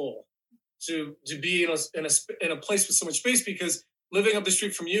thankful to be in a place with so much space, because living up the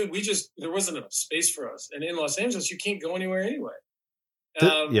street from you, there wasn't enough space for us. And in Los Angeles, you can't go anywhere anyway.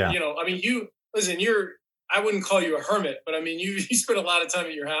 Yeah. I mean, I wouldn't call you a hermit, but I mean, you spend a lot of time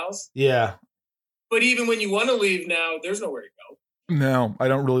at your house. Yeah. But even when you want to leave now, there's nowhere to go. No, I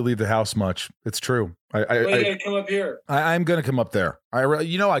don't really leave the house much. It's true. You gotta come up here. I'm going to come up there.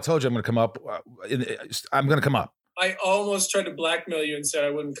 I told you I'm going to come up. I'm going to come up. I almost tried to blackmail you and said I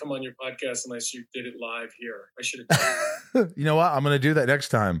wouldn't come on your podcast unless you did it live here. I should have. You know what? I'm going to do that next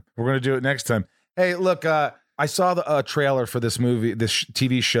time. We're going to do it next time. Hey, look, I saw the trailer for this movie, this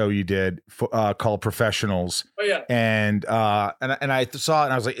TV show you did called Professionals. Oh yeah. And I saw it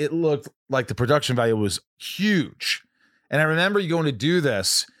and I was like, it looked like the production value was huge. And I remember you going to do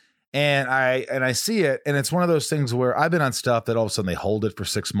this, and I see it, and it's one of those things where I've been on stuff that all of a sudden they hold it for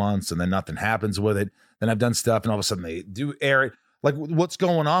 6 months and then nothing happens with it. Then I've done stuff and all of a sudden they do air it. Like, what's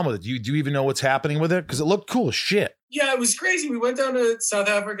going on with it? Do you even know what's happening with it? Because it looked cool as shit. Yeah, it was crazy. We went down to South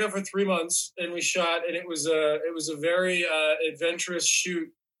Africa for 3 months and we shot, and it was a very adventurous shoot,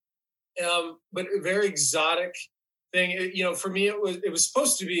 but a very exotic thing. For me, it was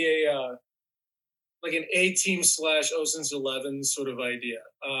supposed to be like an A-Team / Ocean's 11 sort of idea.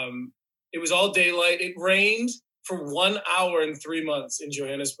 It was all daylight. It rained for 1 hour in 3 months in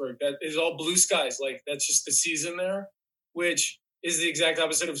Johannesburg. That is all blue skies. Like, that's just the season there, which is the exact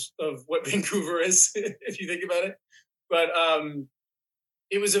opposite of what Vancouver is, if you think about it. But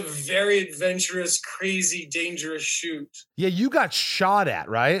it was a very adventurous, crazy, dangerous shoot. Yeah, you got shot at,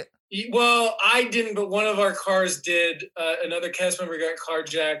 right? Well, I didn't, but one of our cars did. Another cast member got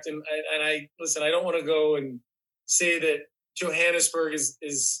carjacked, and I listen. I don't want to go and say that Johannesburg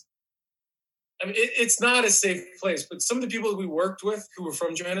is. I mean, it's not a safe place, but some of the people we worked with who were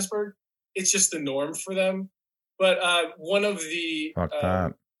from Johannesburg, it's just the norm for them. But one of the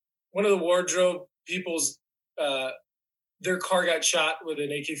wardrobe people's their car got shot with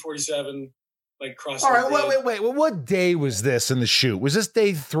an AK-47. Like cross. All right, wait. Well, what day was this in the shoot? Was this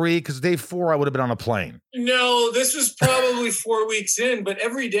day 3? Because day 4, I would have been on a plane. No, this was probably 4 weeks in. But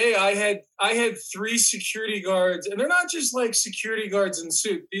every day, I had 3 security guards, and they're not just like security guards in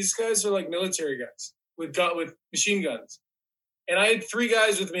suit. These guys are like military guys with machine guns. And I had 3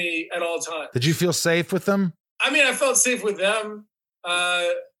 guys with me at all times. Did you feel safe with them? I mean, I felt safe with them.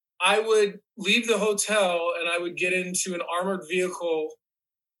 I would leave the hotel and I would get into an armored vehicle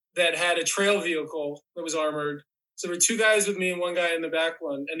that had a trail vehicle that was armored. So there were 2 guys with me and 1 guy in the back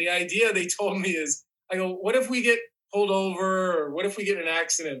one. And the idea they told me is, I go, what if we get pulled over, or what if we get in an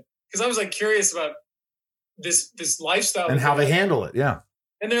accident? Because I was like curious about this lifestyle And how they handle it. Yeah.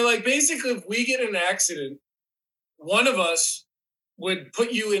 And they're like, basically, if we get in an accident, one of us would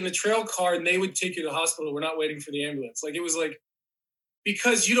put you in the trail car and they would take you to the hospital. We're not waiting for the ambulance. Like, it was like,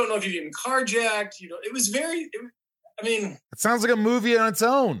 because you don't know if you're getting carjacked. It was it sounds like a movie on its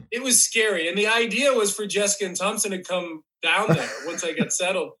own. It was scary. And the idea was for Jessica and Thompson to come down there once I got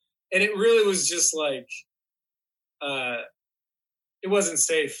settled. And it really was just like, it wasn't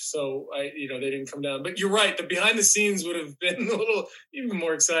safe. So they didn't come down. But you're right. The behind the scenes would have been a little even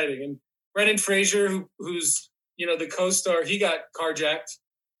more exciting. And Brendan Fraser, who's the co-star, he got carjacked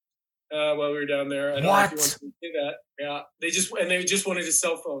while we were down there. I don't know if you want to say that. Yeah, they just wanted his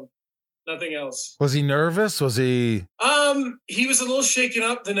cell phone, nothing else. Was he nervous? Was he? He was a little shaken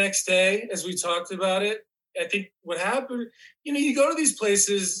up the next day as we talked about it. I think what happened, you go to these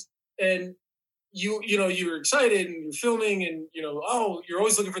places and you're excited and you're filming and you're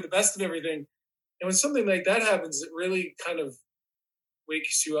always looking for the best of everything. And when something like that happens, it really kind of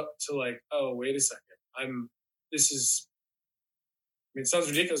wakes you up to like, oh, wait a second, it sounds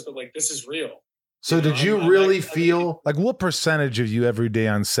ridiculous, but like, this is real. So did you really feel like, what percentage of you every day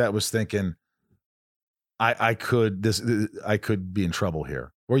on set was thinking, I could be in trouble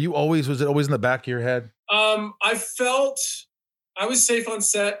here? Was it always in the back of your head? I felt I was safe on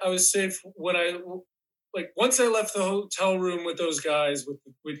set. I was safe when once I left the hotel room with those guys,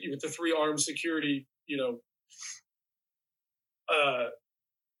 with the 3 armed security,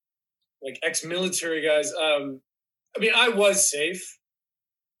 like ex-military guys. I was safe.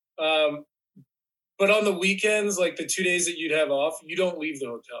 But on the weekends, like the 2 days that you'd have off, you don't leave the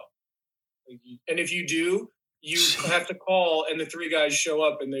hotel. And if you do, you have to call and the 3 guys show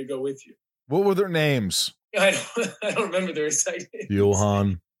up and they go with you. What were their names? I don't remember their exact names.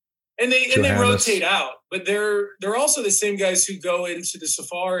 Johan. And they rotate out, but they're also the same guys who go into the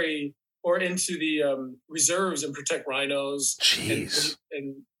safari or into the reserves and protect rhinos. Jeez.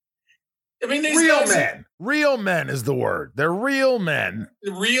 And real men is the word. They're real men.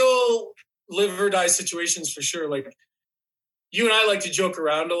 Real live or die situations for sure. Like, you and I like to joke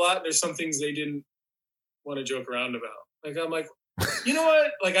around a lot. There's some things they didn't want to joke around about. Like, I'm like, you know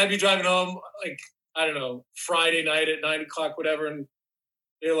what? Like, I'd be driving home, like, I don't know, Friday night at 9:00, whatever. And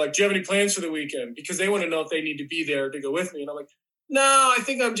they're like, do you have any plans for the weekend? Because they want to know if they need to be there to go with me. And I'm like, no, I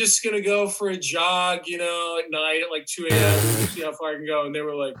think I'm just going to go for a jog, at night at like 2 a.m. see how far I can go. And they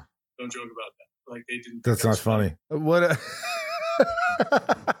were like, don't joke about that. Like, they didn't. That's not funny. What?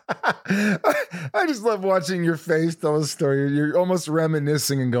 I just love watching your face tell a story. You're almost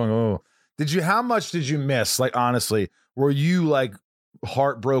reminiscing and going, oh, how much did you miss? Like, honestly, were you like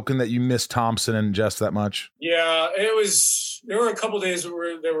heartbroken that you missed Thompson and Jess that much? Yeah, there were a couple days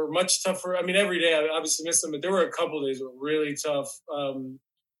where they were much tougher. I mean, every day I obviously missed them, but there were a couple days that were really tough.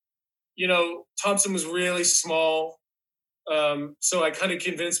 Thompson was really small. So I kind of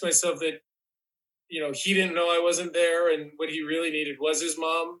convinced myself that, he didn't know I wasn't there, and what he really needed was his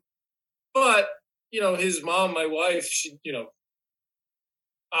mom. But, his mom, my wife, she,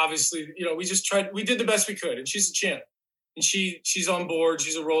 obviously, we did the best we could, and she's a champ. And she's on board.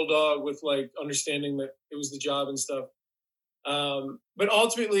 She's a roll dog with like understanding that it was the job and stuff. But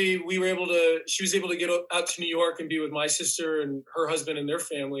ultimately she was able to get out to New York and be with my sister and her husband and their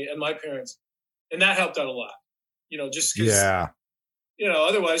family and my parents. And that helped out a lot, just because,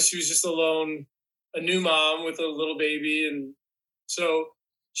 otherwise she was just alone, a new mom with a little baby. And so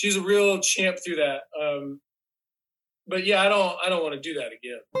she was a real champ through that. But yeah, I don't want to do that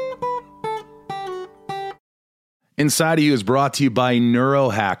again. Inside of You is brought to you by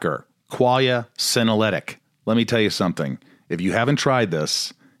Neurohacker, Qualia Senolytic. Let me tell you something. If you haven't tried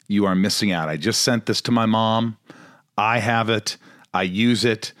this, you are missing out. I just sent this to my mom. I have it. I use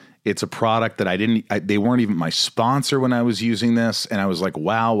it. It's a product that they weren't even my sponsor when I was using this. And I was like,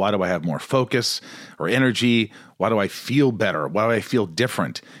 wow, why do I have more focus or energy? Why do I feel better? Why do I feel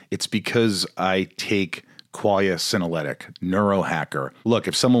different? It's because I take Qualia Senolytic, Neurohacker. Look,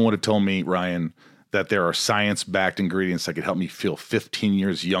 if someone would have told me, Ryan, that there are science-backed ingredients that could help me feel 15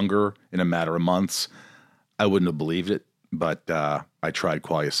 years younger in a matter of months, I wouldn't have believed it. But I tried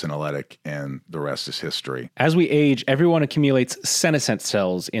Qualia Senolytic, and the rest is history. As we age, everyone accumulates senescent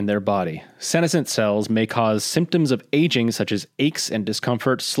cells in their body. Senescent cells may cause symptoms of aging, such as aches and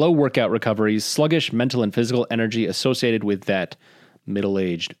discomfort, slow workout recoveries, sluggish mental and physical energy associated with that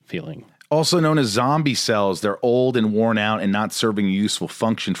middle-aged feeling. Also known as zombie cells, they're old and worn out and not serving a useful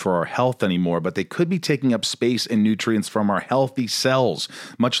function for our health anymore, but they could be taking up space and nutrients from our healthy cells.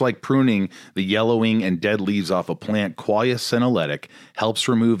 Much like pruning the yellowing and dead leaves off a plant, Qualia Senolytic helps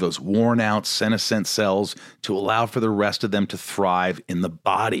remove those worn out senescent cells to allow for the rest of them to thrive in the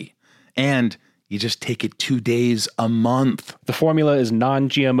body. And you just take it 2 days a month. The formula is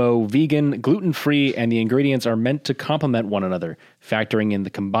non-GMO, vegan, gluten-free, and the ingredients are meant to complement one another, factoring in the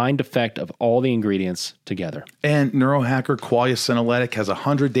combined effect of all the ingredients together. And Neurohacker Qualia Senolytic has a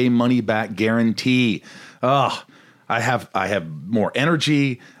 100-day money-back guarantee. I have more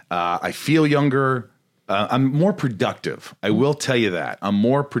energy. I feel younger. I'm more productive. I will tell you that. I'm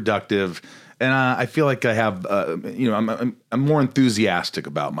more productive, and I feel like I have, I'm more enthusiastic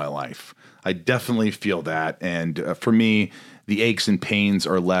about my life. I definitely feel that. And for me, the aches and pains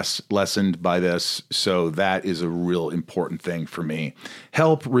are lessened by this. So that is a real important thing for me.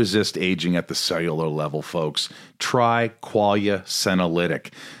 Help resist aging at the cellular level, folks. Try Qualia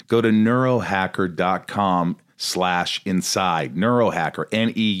Senolytic. Go to neurohacker.com/inside. Neurohacker,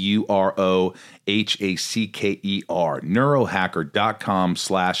 NEUROHACKER.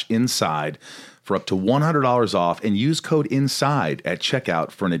 Neurohacker.com/inside. for up to $100 off, and use code INSIDE at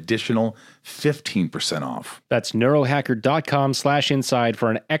checkout for an additional 15% off. That's neurohacker.com/inside for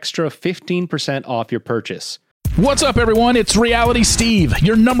an extra 15% off your purchase. What's up, everyone? It's Reality Steve,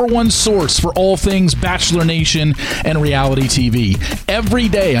 your number one source for all things Bachelor Nation and reality TV. Every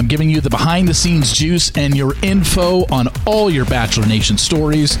day, I'm giving you the behind-the-scenes juice and your info on all your Bachelor Nation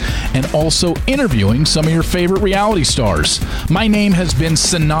stories, and also interviewing some of your favorite reality stars. My name has been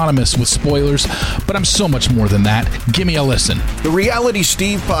synonymous with spoilers, but I'm so much more than that. Give me a listen. The Reality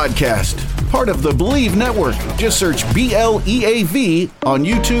Steve Podcast, part of the Believe Network. Just search BLEAV on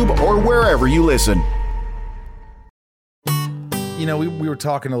YouTube or wherever you listen. You know, we were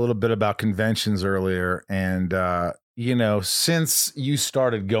talking a little bit about conventions earlier, and, since you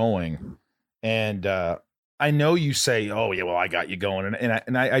started going, and I know you say, oh, yeah, well, I got you going,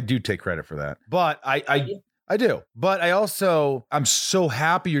 and I do take credit for that. But I do. But I'm so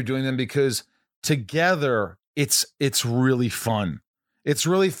happy you're doing them, because together it's really fun. It's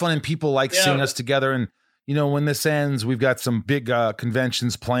really fun, and people like seeing us together. And, when this ends, we've got some big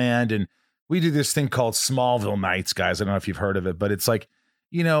conventions planned, and we do this thing called Smallville Nights, guys. I don't know if you've heard of it, but it's like,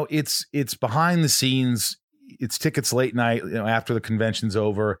 it's behind the scenes. It's tickets late night, after the convention's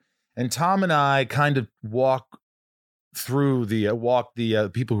over. And Tom and I kind of walk the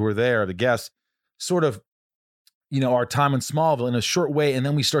people who are there, the guests, sort of, our time in Smallville in a short way. And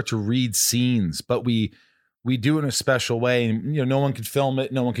then we start to read scenes, but we do it in a special way. And, no one can film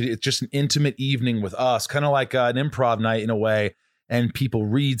it. It's just an intimate evening with us, kind of like an improv night in a way. And people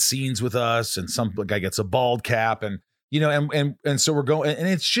read scenes with us, and some guy gets a bald cap, and and so we're going, and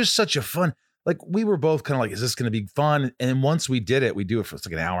it's just such a fun. Like, we were both kind of like, is this going to be fun? And once we did it, we do it for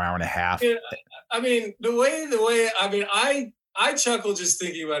like an hour and a half. Yeah, I mean, the way. I mean, I chuckle just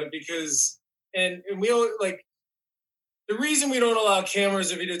thinking about it, because and we all like, the reason we don't allow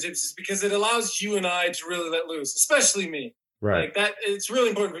cameras or videotapes is because it allows you and I to really let loose, especially me. Right. Like that, it's really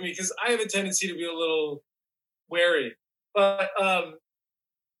important for me, because I have a tendency to be a little wary. But I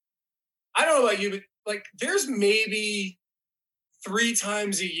don't know about you, but like, there's maybe 3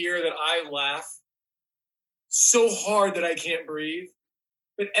 times a year that I laugh so hard that I can't breathe.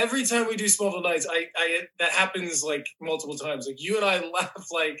 But every time we do Smallville Nights, I that happens like multiple times. Like, you and I laugh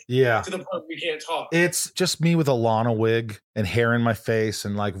to the point we can't talk. It's just me with a Lana wig and hair in my face,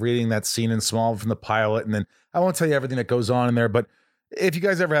 and like reading that scene in Smallville from the pilot, and then I won't tell you everything that goes on in there, but if you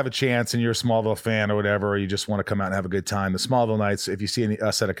guys ever have a chance and you're a Smallville fan or whatever, or you just want to come out and have a good time, the Smallville Nights, if you see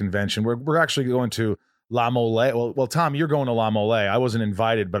us at a convention, we're actually going to La Mole. Well, Tom, you're going to La Mole. I wasn't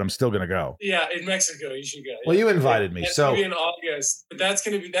invited, but I'm still going to go. Yeah, in Mexico, you should go. Well, you invited me, that's so gonna be in August, but that's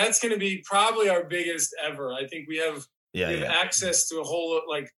gonna be probably our biggest ever. I think we have access to a whole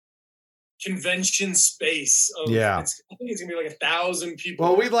convention space. I think it's gonna be like 1,000 people.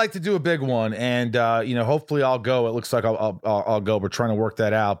 Well, we'd like to do a big one, and hopefully I'll go. It looks like I'll go. We're trying to work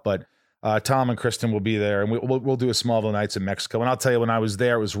that out, but Tom and Kristen will be there, and we'll do a Smallville Nights in Mexico. And I'll tell you, when I was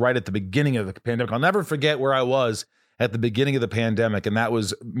there, it was right at the beginning of the pandemic. I'll never forget where I was at the beginning of the pandemic, and that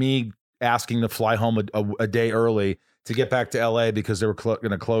was me asking to fly home a day early to get back to LA, because they were going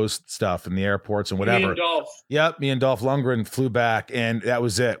to close stuff in the airports and whatever. Me and Dolph. Yep, me and Dolph Lundgren flew back, and that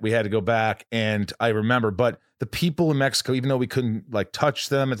was it. We had to go back, and I remember. But the people in Mexico, even though we couldn't touch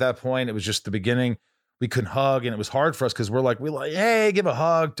them at that point, it was just the beginning. We couldn't hug, and it was hard for us, because we're like, hey, give a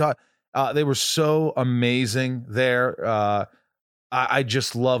hug. They were so amazing there. I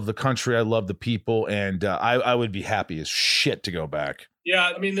just love the country. I love the people, and I would be happy as shit to go back.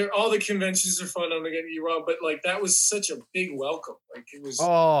 Yeah, I mean, all the conventions are fun. I'm not getting you wrong, but like that was such a big welcome. Like it was.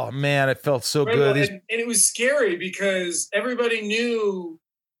 Oh man, it felt so good. And it was scary because everybody knew.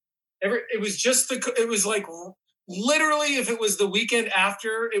 It was just it was like literally, if it was the weekend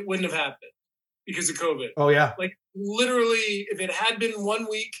after, it wouldn't have happened because of COVID. Oh yeah, like literally, if it had been 1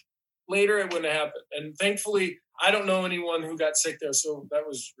 week later, it wouldn't have happened. And thankfully, I don't know anyone who got sick there, so that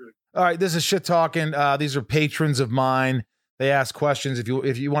was really. All right, this is Shit Talking. These are patrons of mine. They ask questions. If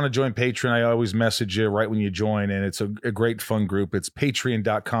you want to join Patreon, I always message you right when you join, and it's a great fun group. It's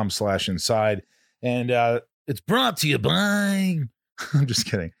patreon.com/inside, and it's brought to you by. I'm just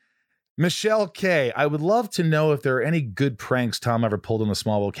kidding. Michelle K. I would love to know if there are any good pranks Tom ever pulled on the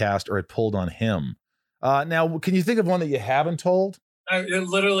Smallville cast or had pulled on him. Now, can you think of one that you haven't told? I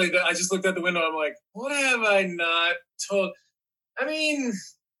just looked out the window. I'm like, what have I not told? I mean,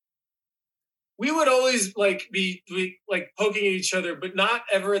 we would always be poking at each other, but not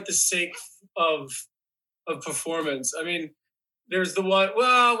ever at the sake of performance. I mean, there's the one.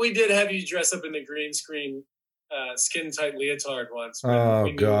 Well, we did have you dress up in the green screen skin tight leotard once. Oh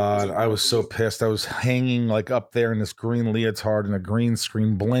God, I was so pissed. I was hanging up there in this green leotard and a green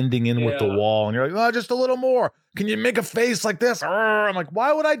screen blending in with the wall, and you're like, oh, just a little more. Can you make a face like this? I'm like,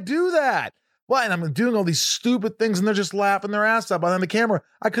 why would I do that? Why? And I'm doing all these stupid things, and they're just laughing their ass up behind the camera.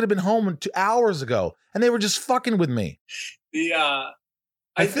 I could have been home 2 hours ago, and they were just fucking with me.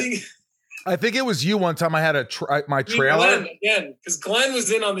 I think it was you one time. I had my trailer Glenn, again, because Glenn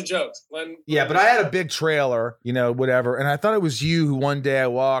was in on the jokes. Glenn but I had a big trailer, whatever, and I thought it was you who one day I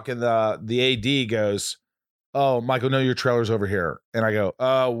walk and the AD goes, "Oh, Michael, no, your trailer's over here," and I go,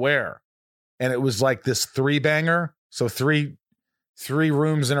 where?" And it was like this 3-banger, so three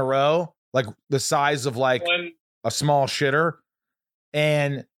rooms in a row, like the size of a small shitter,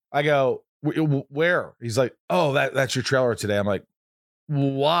 and I go, "Where?" He's like, "Oh, that's your trailer today." I'm like,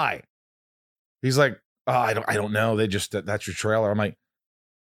 "Why?" He's like, "Oh, I don't know. They just that's your trailer." I'm like,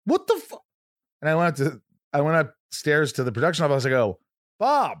 "What the fuck?" And I went upstairs to the production office. I go,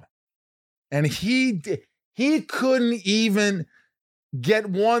 "Bob," and he couldn't even get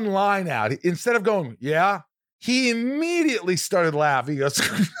one line out. Instead of going, "Yeah," he immediately started laughing. He goes,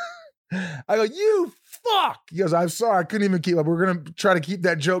 "I go, you fuck." He goes, "I'm sorry, I couldn't even keep up. We're gonna try to keep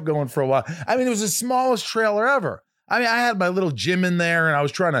that joke going for a while." I mean, it was the smallest trailer ever. I mean, I had my little gym in there, and I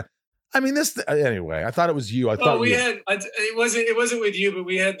was trying to. I mean, anyway. I thought it was you. It wasn't with you, but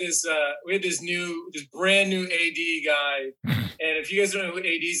we had this brand new AD guy, and if you guys don't know who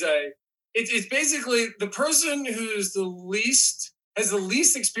AD's, it's basically the person who's has the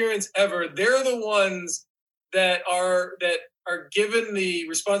least experience ever. They're the ones that are given the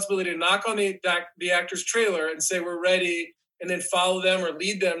responsibility to knock on the actor's trailer and say we're ready, and then follow them or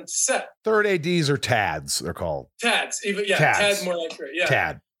lead them to set. Third ADs are TADs. They're called TADs. TAD's more accurate. Yeah,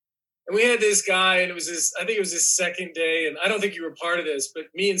 TAD. And we had this guy, and I think it was his second day, and I don't think you were part of this, but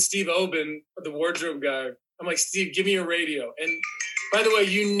me and Steve Oben, the wardrobe guy, I'm like, "Steve, give me a radio." And by the way,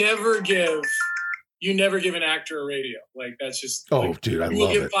 you never give an actor a radio. Like that's just dude, I love it. You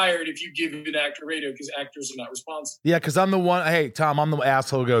will get fired if you give an actor a radio because actors are not responsible. Yeah, because I'm the one. Hey, Tom, I'm the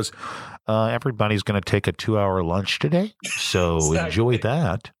asshole who goes, everybody's going to take a 2-hour lunch today, so exactly. Enjoy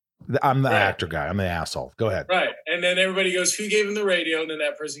that. I'm the actor guy. I'm the asshole. Go ahead. Right. And then everybody goes, "Who gave him the radio?" And then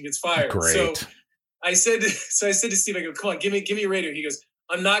that person gets fired. Great. So I said to Steve, I go, "Come on, give me a radio." He goes,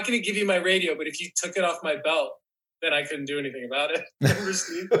 "I'm not going to give you my radio, but if you took it off my belt, then I couldn't do anything about it." Remember,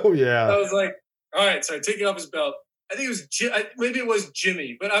 Steve? Oh, yeah. I was like, all right. So I take it off his belt. I think it was maybe it was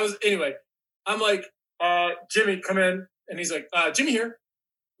Jimmy, but anyway, I'm like, "Jimmy, come in." And he's like, "Jimmy here."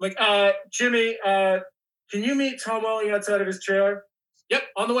 I'm like, "Jimmy, can you meet Tom Welling outside of his trailer?" "Yep,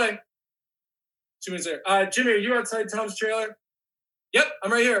 on the way." Jimmy's there. "Jimmy, are you outside Tom's trailer?" "Yep,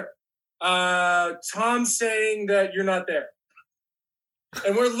 I'm right here." "Tom's saying that you're not there."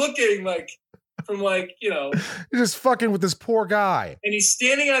 And we're looking from You're just fucking with this poor guy. And he's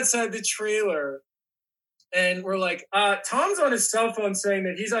standing outside the trailer, and we're like, "Tom's on his cell phone saying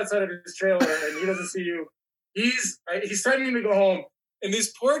that he's outside of his trailer and he doesn't see you. He's threatening to go home." And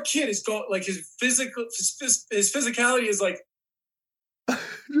this poor kid is going his physicality is like,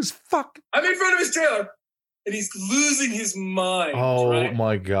 just fuck. I'm in front of his trailer, and he's losing his mind. Oh right?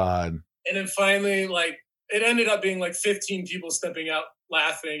 My God. And then finally, it ended up being 15 people stepping out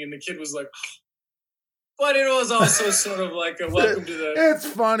laughing, and the kid was like, but it was also sort of like a welcome to the. It's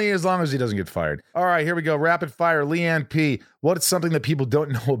funny as long as he doesn't get fired. All right, here we go. Rapid fire. Leanne P. What is something that people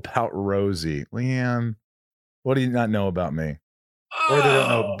don't know about Rosie? Leanne, what do you not know about me?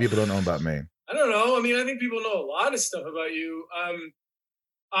 Or people don't know about me? I don't know. I mean, I think people know a lot of stuff about you.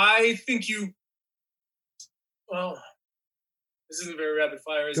 I think This isn't very rapid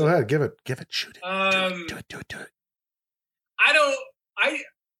fire, is Go it? ahead, give it, shoot it. Do it. I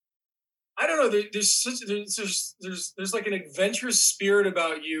don't know. There's like an adventurous spirit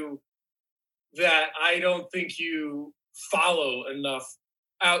about you that I don't think you follow enough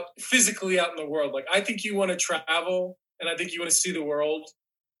physically out in the world. Like, I think you want to travel and I think you want to see the world.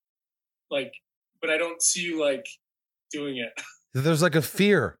 Like, but I don't see you like doing it. There's like a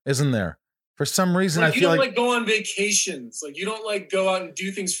fear, isn't there? For some reason, Like, I feel you don't like go on vacations. Like, you don't like go out and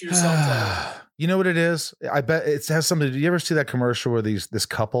do things for yourself. You know what it is? I bet it has something. Do you ever see that commercial where this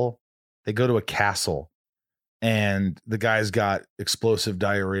couple, they go to a castle and the guy's got explosive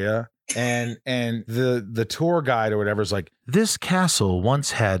diarrhea and the tour guide or whatever is like, this castle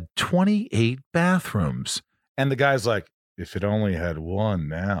once had 28 bathrooms. And the guy's like, if it only had one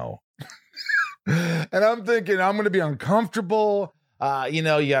now. And I'm thinking I'm going to be uncomfortable. I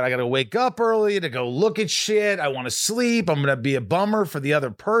got to wake up early to go look at shit. I want to sleep. I'm going to be a bummer for the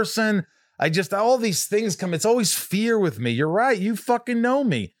other person. All these things come. It's always fear with me. You're right. You fucking know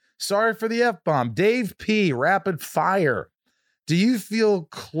me. Sorry for the F-bomb. Dave P. Rapid fire. Do you feel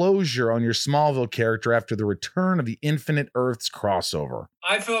closure on your Smallville character after the return of the Infinite Earths crossover?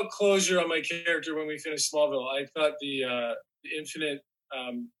 I felt closure on my character when we finished Smallville. I thought the Infinite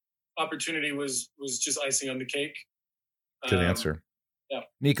opportunity was just icing on the cake. Good answer. Yeah.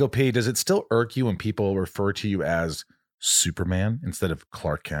 Nico P, does it still irk you when people refer to you as Superman instead of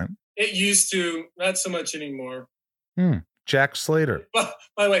Clark Kent? It used to, not so much anymore. Jack Slater. By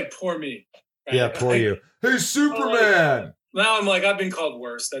the way, poor me. Right? Yeah, poor you. Hey, Superman. Now I'm like, I've been called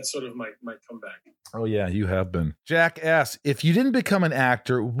worse. That's sort of my comeback. Oh, yeah, you have been. Jack S., if you didn't become an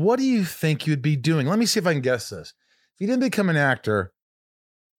actor, what do you think you'd be doing? Let me see if I can guess this. If you didn't become an actor,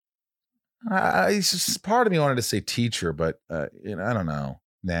 part of me wanted to say teacher, but I don't know.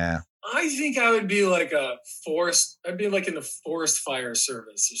 Nah. I think I would be like I'd be like in the forest fire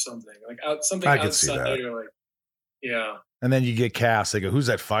service or something. Like something I could outside. see that. Or like, yeah. And then you get cast. They go, "Who's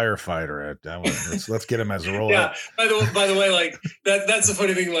that firefighter at that one? Let's get him as a role." Yeah. By the way, like that's the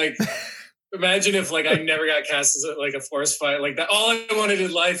funny thing. Like, imagine if like I never got cast as like a forest fire. Like that. All I wanted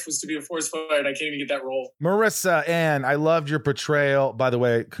in life was to be a forest fire, and I can't even get that role. Marissa Ann, I loved your portrayal. By the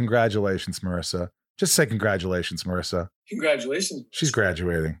way, congratulations, Marissa. Just say congratulations, Marissa. Congratulations. She's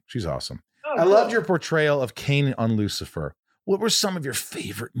graduating. She's awesome. Oh, I loved your portrayal of Kane on Lucifer. What were some of your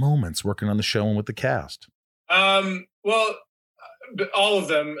favorite moments working on the show and with the cast? Well, all of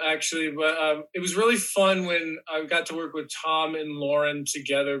them actually, but it was really fun when I got to work with Tom and Lauren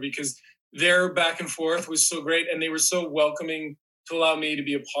together because their back and forth was so great and they were so welcoming to allow me to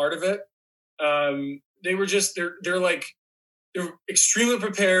be a part of it. They were just, they're extremely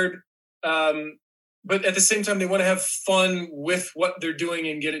prepared. But at the same time, they want to have fun with what they're doing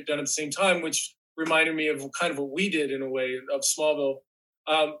and get it done at the same time, which reminded me of kind of what we did in a way of Smallville.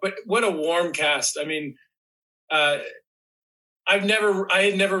 But what a warm cast. I mean, I had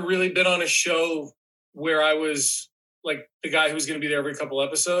never really been on a show where I was like the guy who was going to be there every couple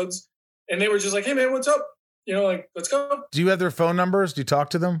episodes. And they were just like, hey man, what's up? Like, let's go. Do you have their phone numbers? Do you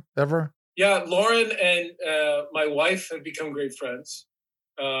talk to them ever? Yeah. Lauren and my wife have become great friends.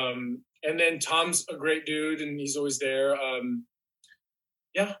 And then Tom's a great dude and he's always there.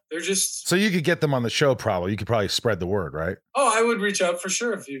 Yeah, they're just. So you could get them on the show probably. You could probably spread the word, right? Oh, I would reach out for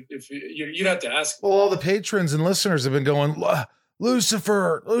sure if you'd have to ask. Well, all the patrons and listeners have been going,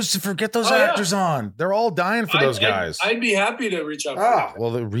 Lucifer, get those actors on. They're all dying for those guys. I'd be happy to reach out.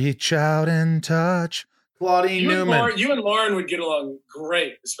 Well, reach out and touch. Claudine Newman. You and Lauren would get along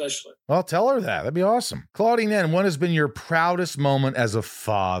great, especially. Well, tell her that. That'd be awesome. Claudine N., what has been your proudest moment as a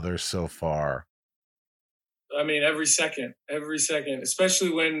father so far? I mean, every second,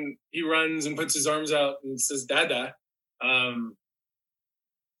 especially when he runs and puts his arms out and says, Dada.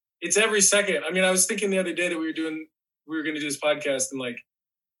 It's every second. I mean, I was thinking the other day that we were going to do this podcast and like,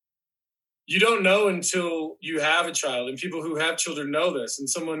 you don't know until you have a child, and people who have children know this, and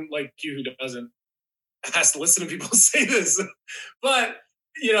someone like you who doesn't has to listen to people say this, but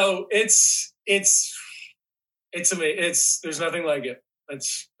it's amazing. There's nothing like it.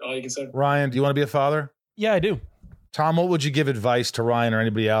 That's all you can say. Ryan, do you want to be a father? Yeah, I do. Tom, what would you give advice to Ryan or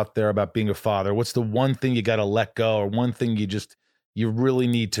anybody out there about being a father? What's the one thing you got to let go, or one thing you really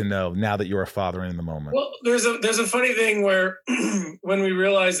need to know now that you're a father in the moment? Well, there's a funny thing where when we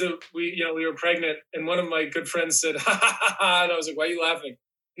realized that we were pregnant, and one of my good friends said, ha ha ha ha, and I was like, why are you laughing?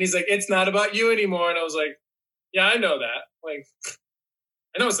 And he's like, it's not about you anymore. And I was like, yeah, I know that. Like,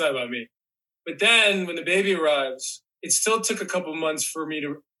 I know it's not about me. But then when the baby arrives, it still took a couple months for me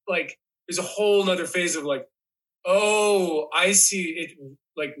to like, there's a whole nother phase of like, oh, I see it.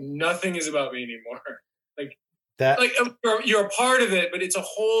 Like nothing is about me anymore. Like That like you're a part of it, but it's a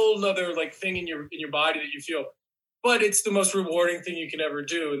whole nother like thing in your body that you feel. But it's the most rewarding thing you can ever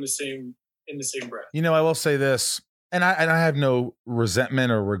do in the same breath. You know, I will say this, and I have no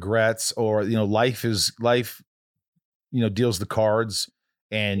resentment or regrets, or life, deals the cards,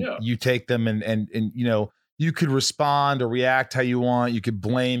 and you take them, and you could respond or react how you want. You could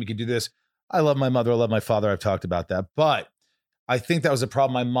blame. You could do this. I love my mother. I love my father. I've talked about that, but I think that was a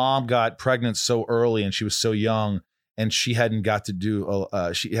problem. My mom got pregnant so early, and she was so young, and she hadn't got to do.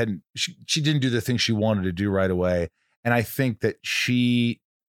 She didn't do the thing she wanted to do right away, and I think that she,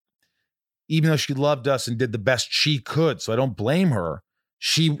 even though she loved us and did the best she could, so I don't blame her,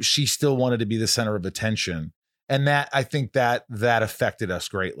 she still wanted to be the center of attention. And that, I think that affected us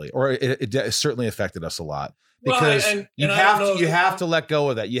greatly, or it certainly affected us a lot, because you have to let go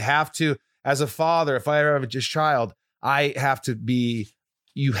of that. You have to, as a father, if I ever have a child,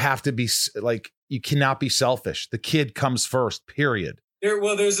 you cannot be selfish. The kid comes first, period.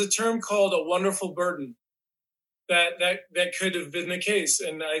 There's a term called a wonderful burden that could have been the case.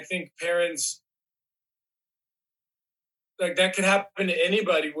 And I think parents, like, that could happen to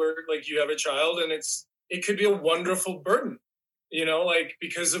anybody where like you have a child and it could be a wonderful burden, like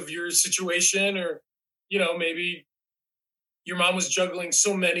because of your situation, or, maybe your mom was juggling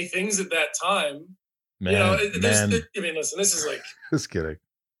so many things at that time. Man, listen, this is like, just kidding.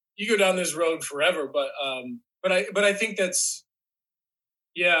 You go down this road forever, but I think that's,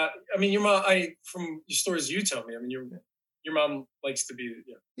 yeah. I mean, your mom, from your stories you tell me, I mean, your mom likes to be,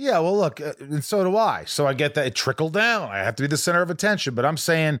 Yeah, well, look, and so do I. So I get that it trickled down. I have to be the center of attention, but I'm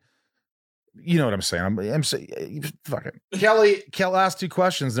saying, you know what I'm saying? I'm saying, fuck it. Kelly, last two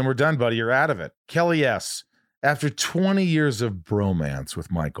questions, then we're done, buddy. You're out of it. Kelly S., after 20 years of bromance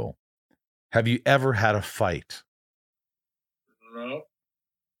with Michael, have you ever had a fight? No.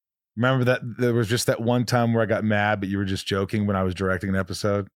 Remember that there was just that one time where I got mad, but you were just joking when I was directing an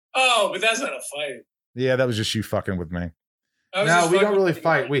episode? Oh, but that's not a fight. Yeah, that was just you fucking with me. No, we don't really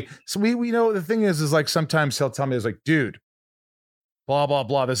fight. We the thing is like sometimes he'll tell me, it's like, dude, blah, blah,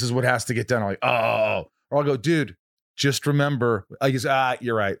 blah, this is what has to get done. I'm like, oh. Or I'll go, dude, just remember. I guess,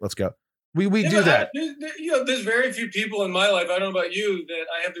 you're right. Let's go. We do that. There's very few people in my life, I don't know about you, that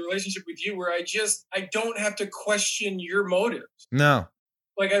I have the relationship with you where I don't have to question your motives. No.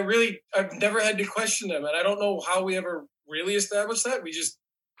 Like I've never had to question them. And I don't know how we ever really established that. We just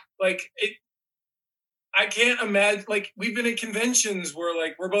I can't imagine, like, we've been at conventions where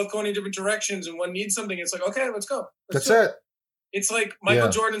like we're both going in different directions and one needs something. It's like, okay, let's go. That's it. It's like Michael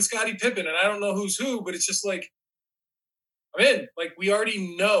Jordan and Scottie Pippen, and I don't know who's who, but it's just like, I'm in. Like, we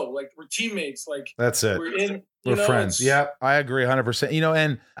already know. Like, we're teammates. Like, that's it. We're in. We're friends. Yeah, I agree 100%.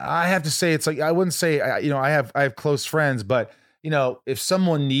 And I have to say, it's like, I wouldn't say, I have close friends, but if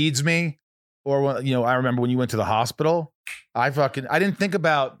someone needs me, or I remember when you went to the hospital, I didn't think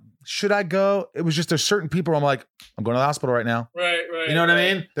about, should I go? It was just there's certain people where I'm like, I'm going to the hospital right now. Right. You know what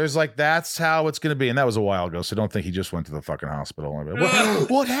I mean? There's like, that's how it's going to be. And that was a while ago. So don't think he just went to the fucking hospital.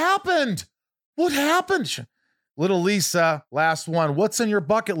 What happened? What happened? Little Lisa, last one. What's on your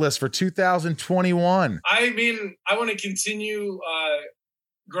bucket list for 2021? I mean, I want to continue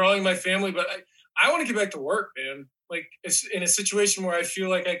growing my family, but I want to get back to work, man. Like, it's in a situation where I feel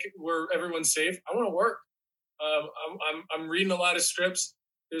like where everyone's safe. I want to work. I'm reading a lot of scripts.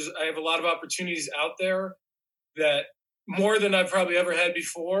 I have a lot of opportunities out there that more than I've probably ever had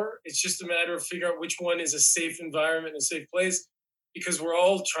before. It's just a matter of figuring out which one is a safe environment and a safe place, because we're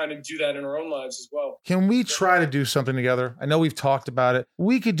all trying to do that in our own lives as well. Can we try to do something together? I know we've talked about it.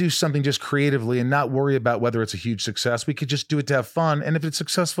 We could do something just creatively and not worry about whether it's a huge success. We could just do it to have fun. And if it's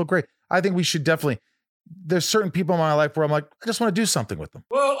successful, great. I think we should definitely. There's certain people in my life where I'm like, I just want to do something with them.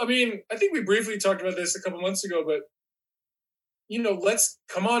 Well, I mean, I think we briefly talked about this a couple months ago, but let's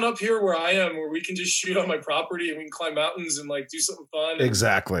come on up here where I am, where we can just shoot on my property and we can climb mountains and like do something fun.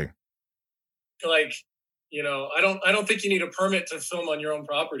 Exactly. Like, I don't think you need a permit to film on your own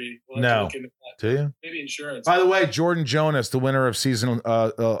property. No. Do you? Maybe insurance. By the way, Jordan Jonas, the winner of season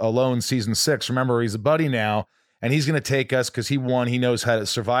Alone season 6. Remember, he's a buddy now, and he's going to take us because he won. He knows how to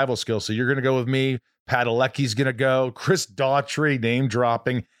survival skills. So you're going to go with me. Padalecki's going to go. Chris Daughtry, name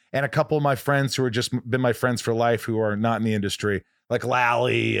dropping. And a couple of my friends who are just been my friends for life who are not in the industry, like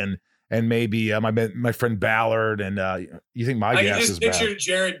Lally and maybe my friend Ballard. And you think my gas is bad? I can just picture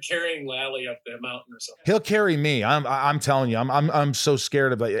Jared carrying Lally up the mountain or something. He'll carry me. I'm telling you, I'm so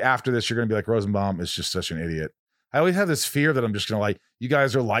scared of, like, after this, you're going to be like, Rosenbaum is just such an idiot. I always have this fear that I'm just going to, like, you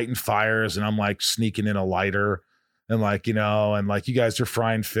guys are lighting fires and I'm like sneaking in a lighter. And like, and like you guys are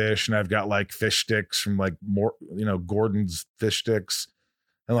frying fish and I've got like fish sticks from like more, Gordon's fish sticks.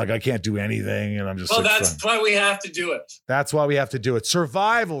 and like I can't do anything, and I'm just. Well, like, that's why we have to do it. That's why we have to do it.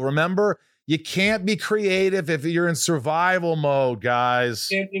 Survival. Remember, you can't be creative if you're in survival mode, guys.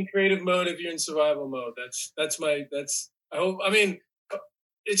 You can't be in creative mode if you're in survival mode. I hope. I mean,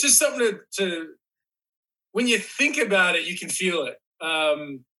 it's just something to when you think about it, you can feel it.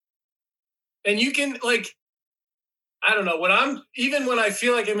 And you can like, I don't know, when I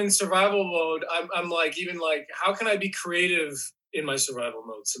feel like I'm in survival mode, I'm like, even like, how can I be creative in my survival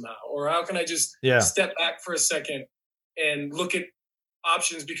mode somehow? Or how can I just step back for a second and look at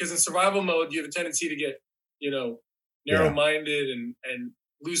options? Because in survival mode, you have a tendency to get, narrow-minded and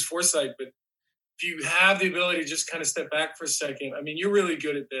lose foresight. But if you have the ability to just kind of step back for a second, I mean, you're really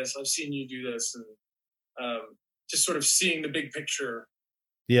good at this. I've seen you do this, and just sort of seeing the big picture.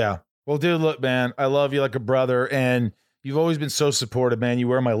 Yeah. Well, dude, look, man, I love you like a brother, and you've always been so supportive, man. You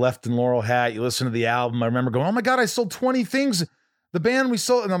wear my Left and Laurel hat. You listen to the album. I remember going, oh my God, I sold 20 things. The band we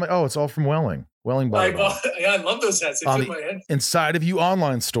sold, and I'm like, oh, it's all from Welling Bottom. I love those hats. They fit my head. Inside of You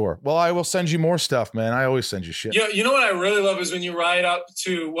online store. Well, I will send you more stuff, man. I always send you shit. You know what I really love is when you ride up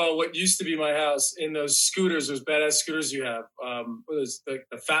to, what used to be my house in those scooters, those badass scooters you have. What is the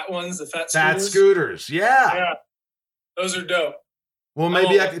fat ones, the fat scooters. Yeah. Yeah. Those are dope. Well,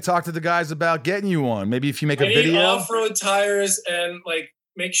 maybe I could talk to the guys about getting you one. Maybe if you make a video. Off-road tires and like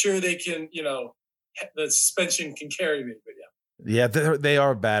make sure they can, the suspension can carry me. But yeah, they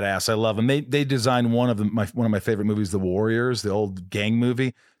are badass. I love them. They designed one of my favorite movies, The Warriors, the old gang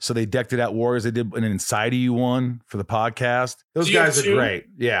movie. So they decked it out. Warriors. They did an Inside of You one for the podcast. Those guys are great.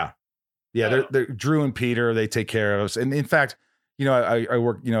 Yeah. They're Drew and Peter. They take care of us. And in fact, I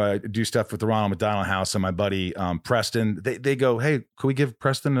work, I do stuff with the Ronald McDonald House, and my buddy Preston. They go, hey, could we give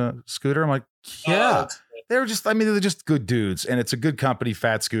Preston a scooter? I'm like, yeah. They're just good dudes, and it's a good company.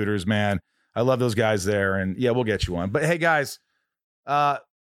 Fat Scooters, man. I love those guys there, and yeah, we'll get you one. But hey, guys.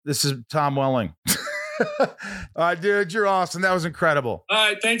 This is Tom Welling. All right, dude, you're awesome. That was incredible. All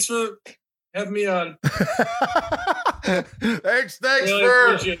right, thanks for having me on. Thanks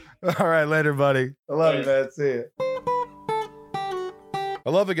really All right, later, buddy. I love you, man. See you. I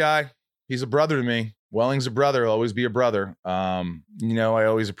love the guy. He's a brother to me. Welling's a brother. He'll always be a brother. I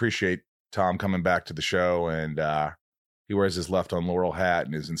always appreciate Tom coming back to the show, and he wears his Left on Laurel hat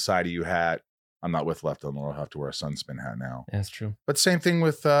and his Inside of You hat. I'm not with Left on Laurel. I have to wear a Sunspin hat now. That's true. But same thing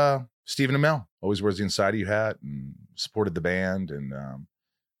with Stephen Amell. Always wears the Inside of You hat and supported the band. And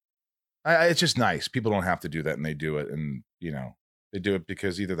it's just nice. People don't have to do that, and they do it. And, they do it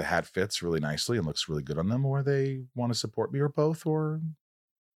because either the hat fits really nicely and looks really good on them, or they want to support me, or both, or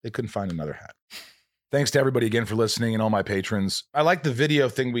they couldn't find another hat. Thanks to everybody again for listening and all my patrons. I like the video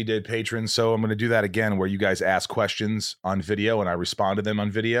thing we did, patrons. So I'm going to do that again, where you guys ask questions on video and I respond to them on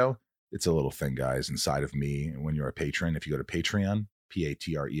video. It's a little thing, guys, inside of me. When you're a patron, if you go to Patreon,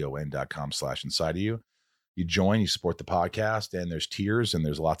 patreon.com/inside-of-you, you join, you support the podcast, and there's tiers and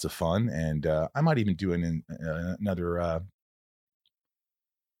there's lots of fun. And I might even do another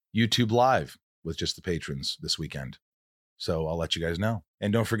YouTube live with just the patrons this weekend. So I'll let you guys know.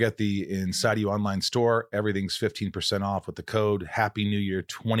 And don't forget the Inside of You online store. Everything's 15% off with the code Happy New Year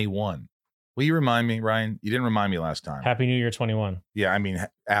 21. Will you remind me, Ryan? You didn't remind me last time. Happy New Year 21. Yeah, I mean,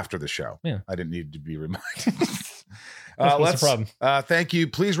 after the show. Yeah. I didn't need to be reminded. What's the problem? Thank you.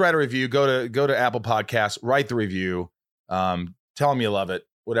 Please write a review. Go to Apple Podcasts. Write the review. Tell them you love it.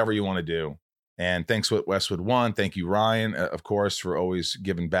 Whatever you want to do. And thanks with Westwood One. Thank you, Ryan, of course, for always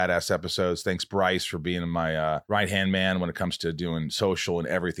giving badass episodes. Thanks, Bryce, for being my right-hand man when it comes to doing social and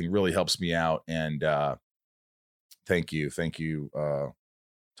everything. Really helps me out. And thank you. Thank you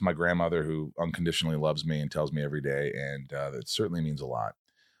to my grandmother, who unconditionally loves me and tells me every day. And it certainly means a lot.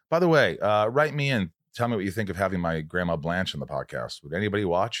 By the way, write me in. Tell me what you think of having my grandma Blanche on the podcast. Would anybody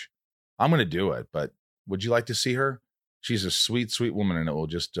watch? I'm going to do it, but would you like to see her? She's a sweet, sweet woman, and it will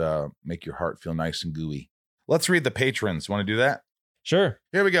just make your heart feel nice and gooey. Let's read the patrons. Want to do that? Sure.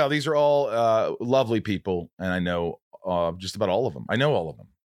 Here we go. These are all lovely people, and I know just about all of them. I know all of them,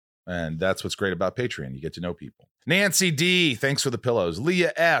 and that's what's great about Patreon. You get to know people. Nancy D, thanks for the pillows.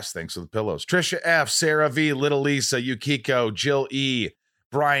 Leah S, thanks for the pillows. Trisha F, Sarah V, Little Lisa, Yukiko, Jill E,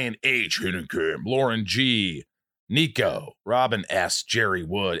 Brian H, Hinnenkam, Lauren G, Nico, Robin S, Jerry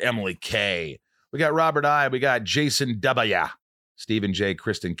Wood, Emily K. We got Robert I. We got Jason W. Stephen J.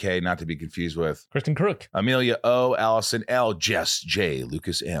 Kristen K. Not to be confused with Kristen Crook. Amelia O. Allison L. Jess J.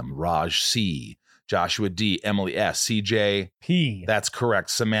 Lucas M. Raj C. Joshua D. Emily S. CJ P. That's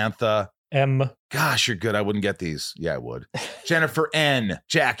correct. Samantha M. Gosh, you're good. I wouldn't get these. Yeah, I would. Jennifer N.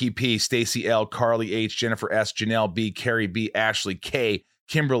 Jackie P. Stacy L. Carly H. Jennifer S. Janelle B. Carrie B. Ashley K.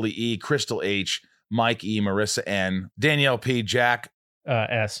 Kimberly E. Crystal H. Mike E. Marissa N. Danielle P. Jack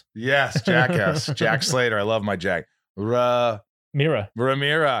S. Yes, Jack S. Jack Slater. I love my Jack. Mira.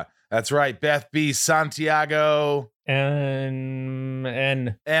 Ramira. That's right. Beth B. Santiago. M.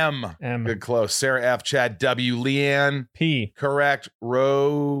 Good close. Sarah F. Chad W. Leanne. P. Correct.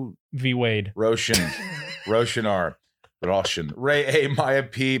 V. Wade. Roshan R. Roshan. Ray A. Maya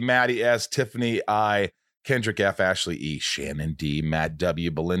P. Maddie S. Tiffany I. Kendrick F. Ashley E. Shannon D. Matt W.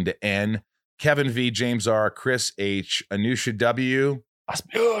 Belinda N. Kevin V. James R. Chris H. Anusha W.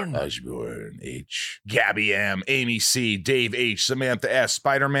 Osborne H. Gabby M. Amy C. Dave H. Samantha S.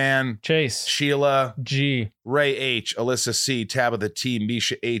 Spider-Man. Chase. Sheila G. Ray H. Alyssa C. Tabitha T.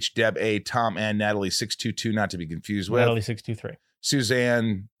 Misha H. Deb A. Tom and Natalie 622, not to be confused with. Natalie 623.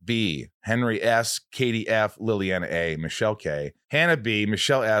 Suzanne B. Henry S. Katie F. Liliana A. Michelle K. Hannah B.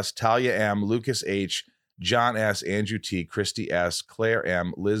 Michelle S. Talia M. Lucas H. John S. Andrew T. Christy S. Claire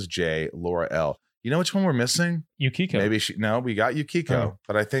M. Liz J. Laura L. You know which one we're missing? Yukiko. Maybe we got Yukiko,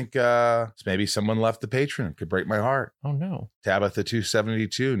 but I think maybe someone left the Patreon. Could break my heart. Oh no. Tabitha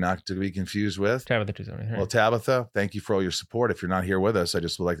 272, not to be confused with Tabitha 273. Well, Tabitha, thank you for all your support. If you're not here with us, I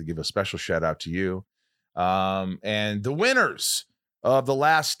just would like to give a special shout out to you. And the winners of the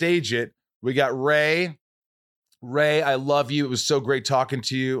last Stage It, we got Ray. Ray, I love you. It was so great talking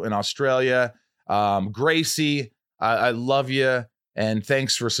to you in Australia. Gracie, I love you, and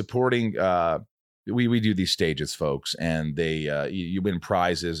thanks for supporting. We do these stages, folks, and they you win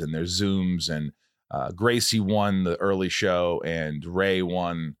prizes and there's Zooms, and Gracie won the early show, and Ray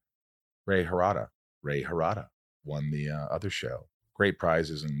Harada won the other show. Great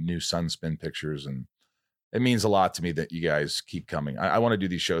prizes and new Sunspin pictures, and it means a lot to me that you guys keep coming. I want to do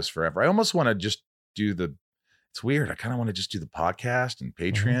these shows forever. I almost want to just do it's weird. I kind of want to just do the podcast and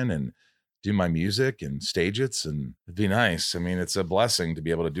Patreon and do my music and stage it, and it'd be nice. I mean, it's a blessing to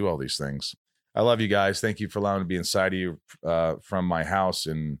be able to do all these things. I love you guys. Thank you for allowing me to be inside of you from my house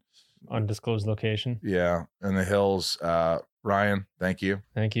in undisclosed location. Yeah, in the hills. Ryan, thank you.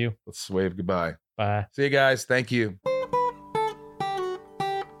 Thank you. Let's wave goodbye. Bye. See you guys. Thank you.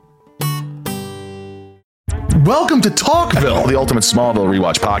 Welcome to Talkville, the ultimate Smallville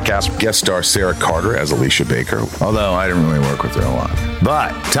rewatch podcast. Guest star Sarah Carter as Alicia Baker, although I didn't really work with her a lot.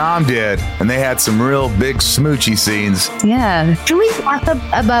 But Tom did, and they had some real big smoochy scenes. Yeah. Can we talk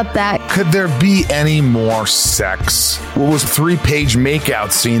about that? Could there be any more sex? What was a 3-page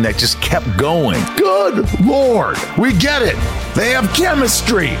makeout scene that just kept going? Good Lord. We get it. They have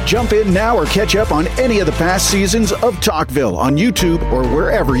chemistry. Jump in now or catch up on any of the past seasons of Talkville on YouTube or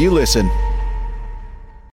wherever you listen.